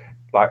be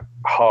like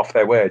half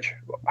their wage,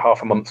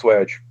 half a month's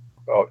wage.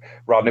 Or,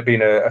 rather than it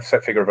being a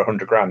set figure of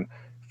 £100,000,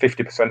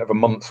 50% of a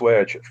month's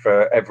wage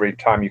for every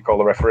time you call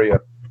the referee a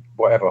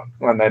whatever.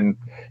 And then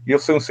you'll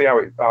soon see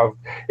how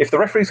if the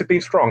referees had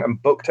been strong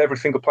and booked every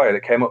single player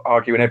that came up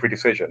arguing every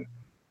decision,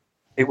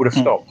 it would have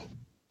stopped.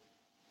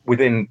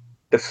 Within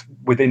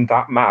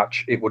that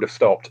match, it would have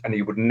stopped, and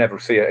you would never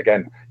see it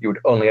again. You would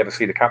only ever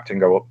see the captain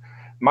go up.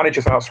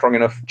 Managers aren't strong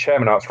enough,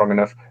 chairman aren't strong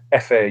enough,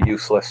 FA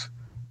useless.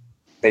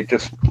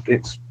 It's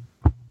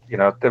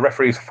the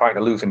referees are fighting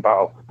a losing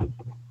battle.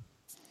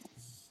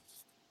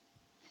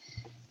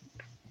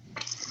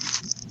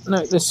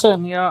 No, there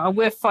certainly are. And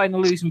we're fighting a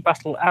losing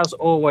battle, as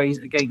always,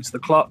 against the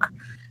clock.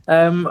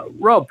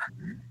 Rob,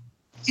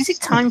 is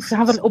it time to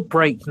have a little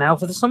break now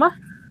for the summer?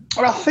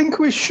 Well, I think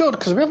we should,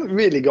 because we haven't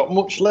really got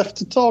much left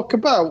to talk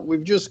about.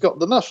 We've just got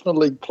the National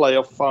League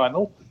playoff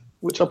final,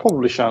 which I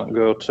probably shan't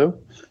go to.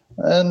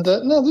 And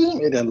no, there isn't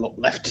really a lot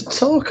left to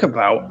talk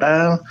about.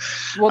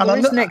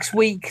 Next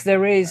week.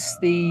 There is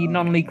the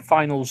non-league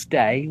finals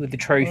day with the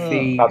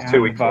trophy. That's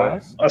 2 weeks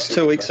away. That's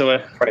 2 weeks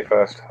away.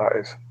 21st, that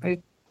is.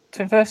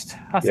 21st?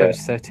 I thought it was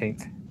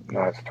 13th.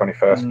 No, it's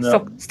 21st.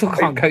 No. Still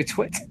can't go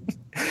to it.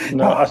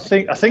 No, I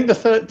think the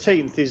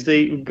 13th is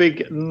the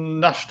big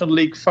National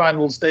League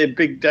Finals Day,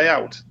 big day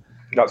out.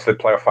 That's the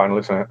playoff final,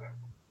 isn't it?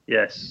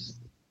 Yes.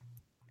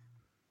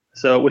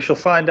 So we shall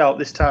find out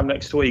this time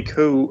next week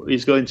who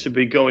is going to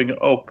be going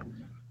up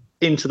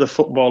into the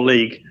Football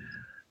League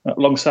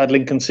alongside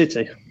Lincoln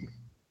City.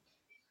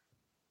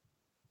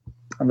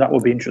 And that will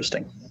be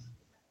interesting.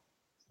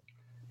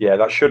 Yeah,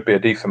 that should be a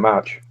decent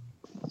match.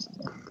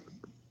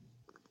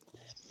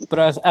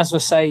 But as I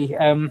say,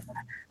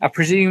 I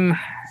presume.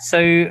 So,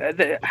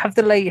 have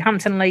the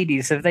Hampton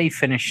ladies, have they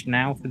finished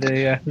now for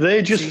the?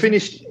 They just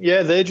finished.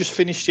 Yeah, they just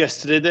finished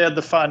yesterday. They had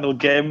the final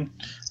game.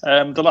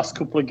 The last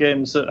couple of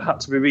games that had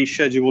to be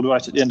rescheduled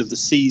right at the end of the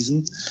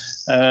season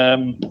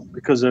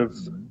because of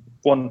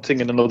one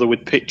thing and another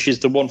with pitches.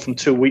 The one from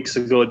 2 weeks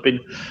ago had been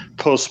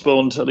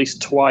postponed at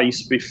least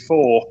twice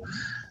before.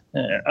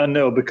 I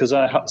know, because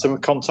I had to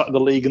contact the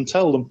league and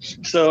tell them.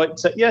 So,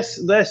 yes,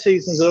 their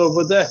season's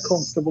over. They're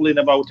comfortable in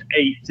about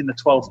 8th in the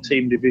 12th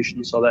team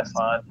division, so they're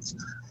fine.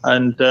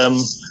 And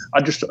there's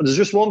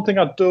just one thing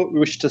I don't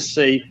wish to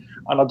see,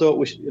 and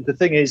the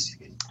thing is,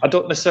 I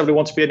don't necessarily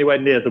want to be anywhere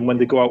near them when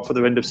they go out for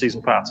their end of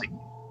season party.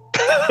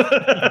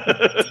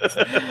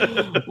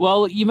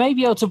 Well, you may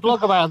be able to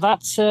blog about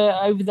that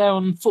over there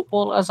on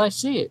Football As I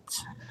See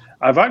It.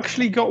 I've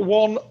actually got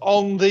one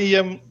on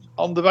the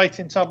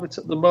writing tablet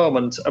at the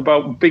moment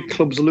about big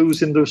clubs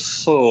losing their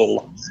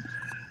soul.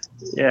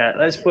 Yeah,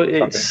 let's put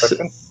it.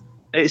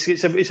 It's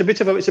a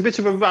bit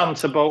of a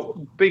rant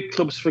about big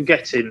clubs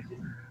forgetting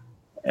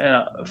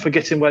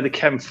where they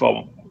came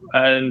from,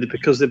 and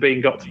because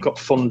they've got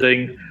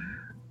funding,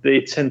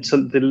 they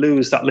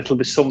lose that little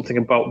bit something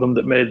about them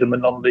that made them a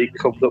non-league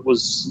club that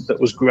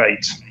was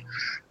great.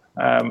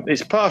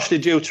 It's partially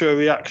due to a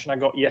reaction I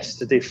got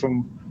yesterday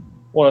from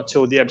one or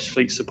two of the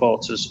Ebbsfleet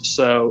supporters.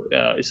 So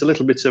it's a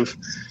little bit of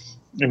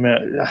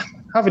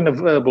having a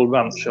verbal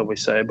rant, shall we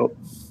say. But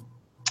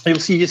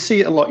you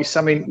see it a lot.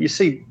 You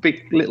see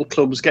big little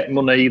clubs get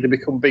money, they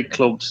become big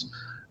clubs,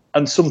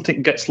 and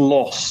something gets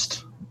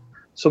lost.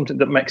 Something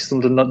that makes them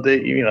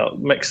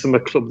makes them a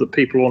club that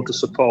people want to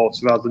support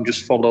rather than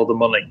just follow the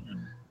money.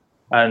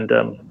 And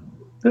a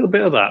little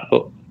bit of that,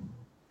 but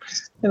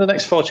in the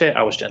next 48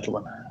 hours,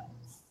 gentlemen.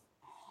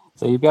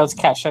 So you'll be able to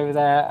catch over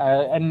there.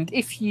 And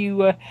if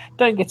you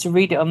don't get to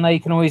read it on there, you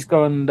can always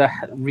go and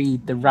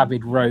read the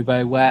Rabid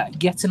Robo, where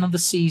yet another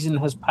season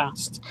has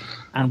passed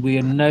and we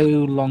are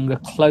no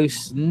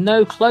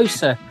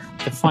closer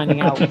to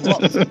finding out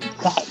what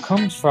that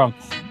comes from.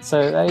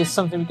 So that is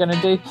something we're going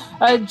to do.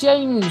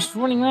 James,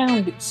 running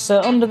around, it's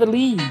Under the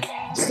League.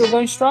 Still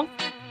going strong?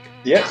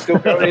 Yeah, still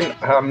going.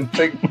 I'm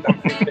thinking now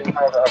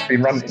that I've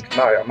been ranting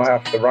tonight, I might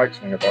have to write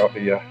something about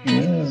the...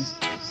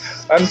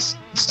 Does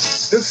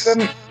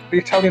the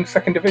Italian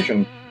second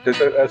division,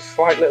 there's a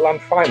slight little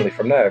finally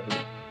from there.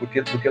 Would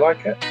you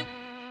like it?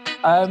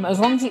 As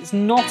long as it's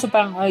not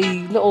about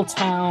a little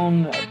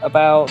town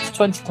about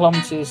 20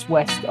 kilometres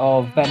west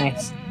of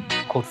Venice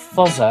called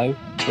Fozzo,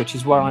 which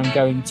is where I'm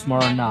going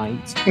tomorrow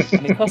night,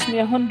 and it cost me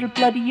 €100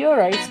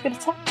 to get a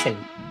taxi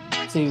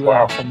to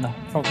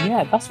from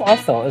yeah, that's what I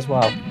thought as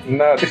well.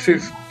 No, this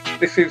is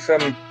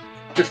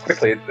just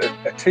quickly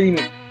a team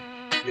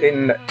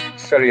in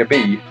Serie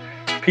B,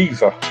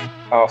 Pisa,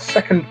 are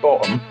second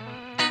bottom.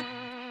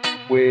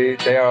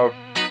 They are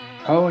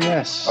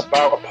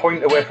about a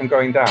point away from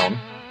going down.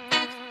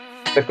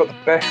 They've got the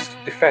best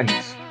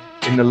defence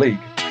in the league,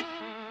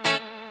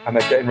 and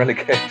they're getting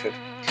relegated.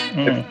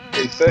 In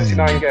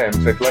 39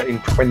 games, they've let in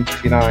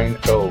 29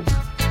 goals.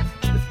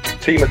 The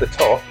team at the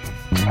top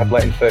have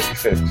let in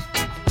 36.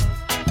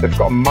 They've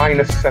got a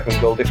 -7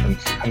 goal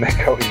difference, and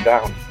they're going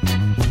down.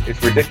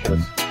 It's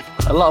ridiculous.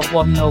 A lot of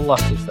 1-0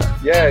 losses, though.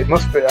 Yeah, it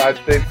must be.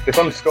 They've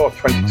only scored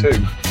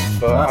 22.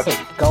 But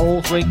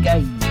goals win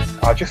games.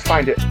 I just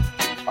find it...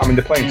 I mean,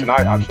 they're playing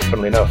tonight, actually,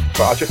 funnily enough.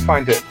 But I just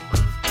find it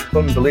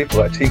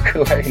unbelievable that a team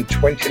can let in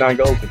 29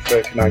 goals in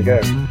 39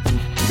 games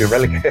and be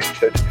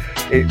relegated.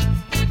 It's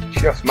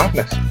just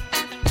madness.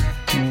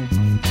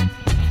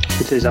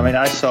 It is. I mean,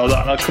 I saw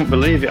that and I couldn't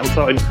believe it. I'm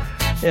thinking,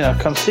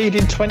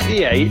 conceding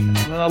 28, and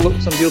then I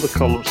looked on the other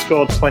column,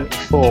 scored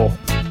 24.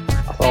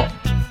 I thought,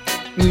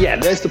 yeah,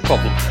 there's the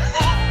problem.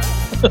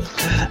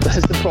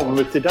 There's the problem.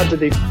 If they'd had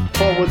any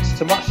forwards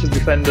to match the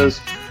defenders,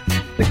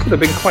 they could have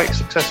been quite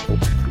successful.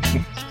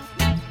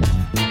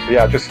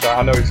 Yeah,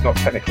 I know it's not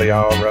technically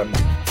our,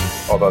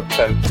 although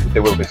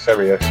there will be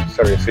Serie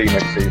C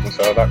next season,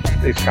 so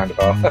that is kind of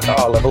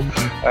our level.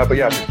 But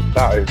yeah,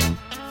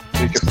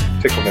 it just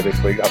tickled me this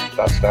week.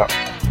 That's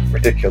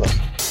ridiculous.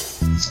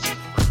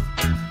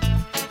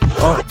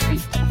 Well,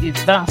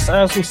 that's,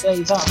 as we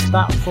say, that's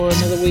that for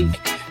another week.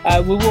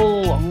 We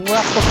will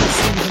wrap up the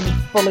season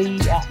fully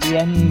at the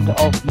end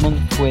of the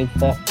month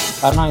with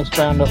a nice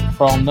roundup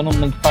from the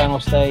non-league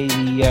finals day,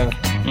 the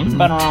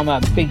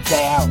Panorama Big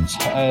Day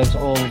Out, as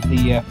all of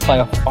the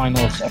playoff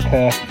finals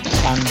occur,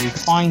 and we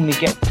finally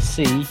get to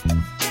see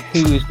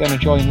who is going to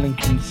join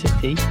Lincoln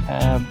City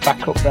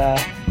back up there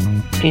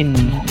in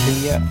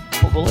the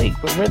Football League.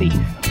 But really,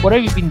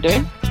 whatever you've been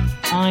doing,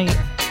 I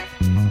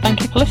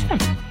thank you for listening.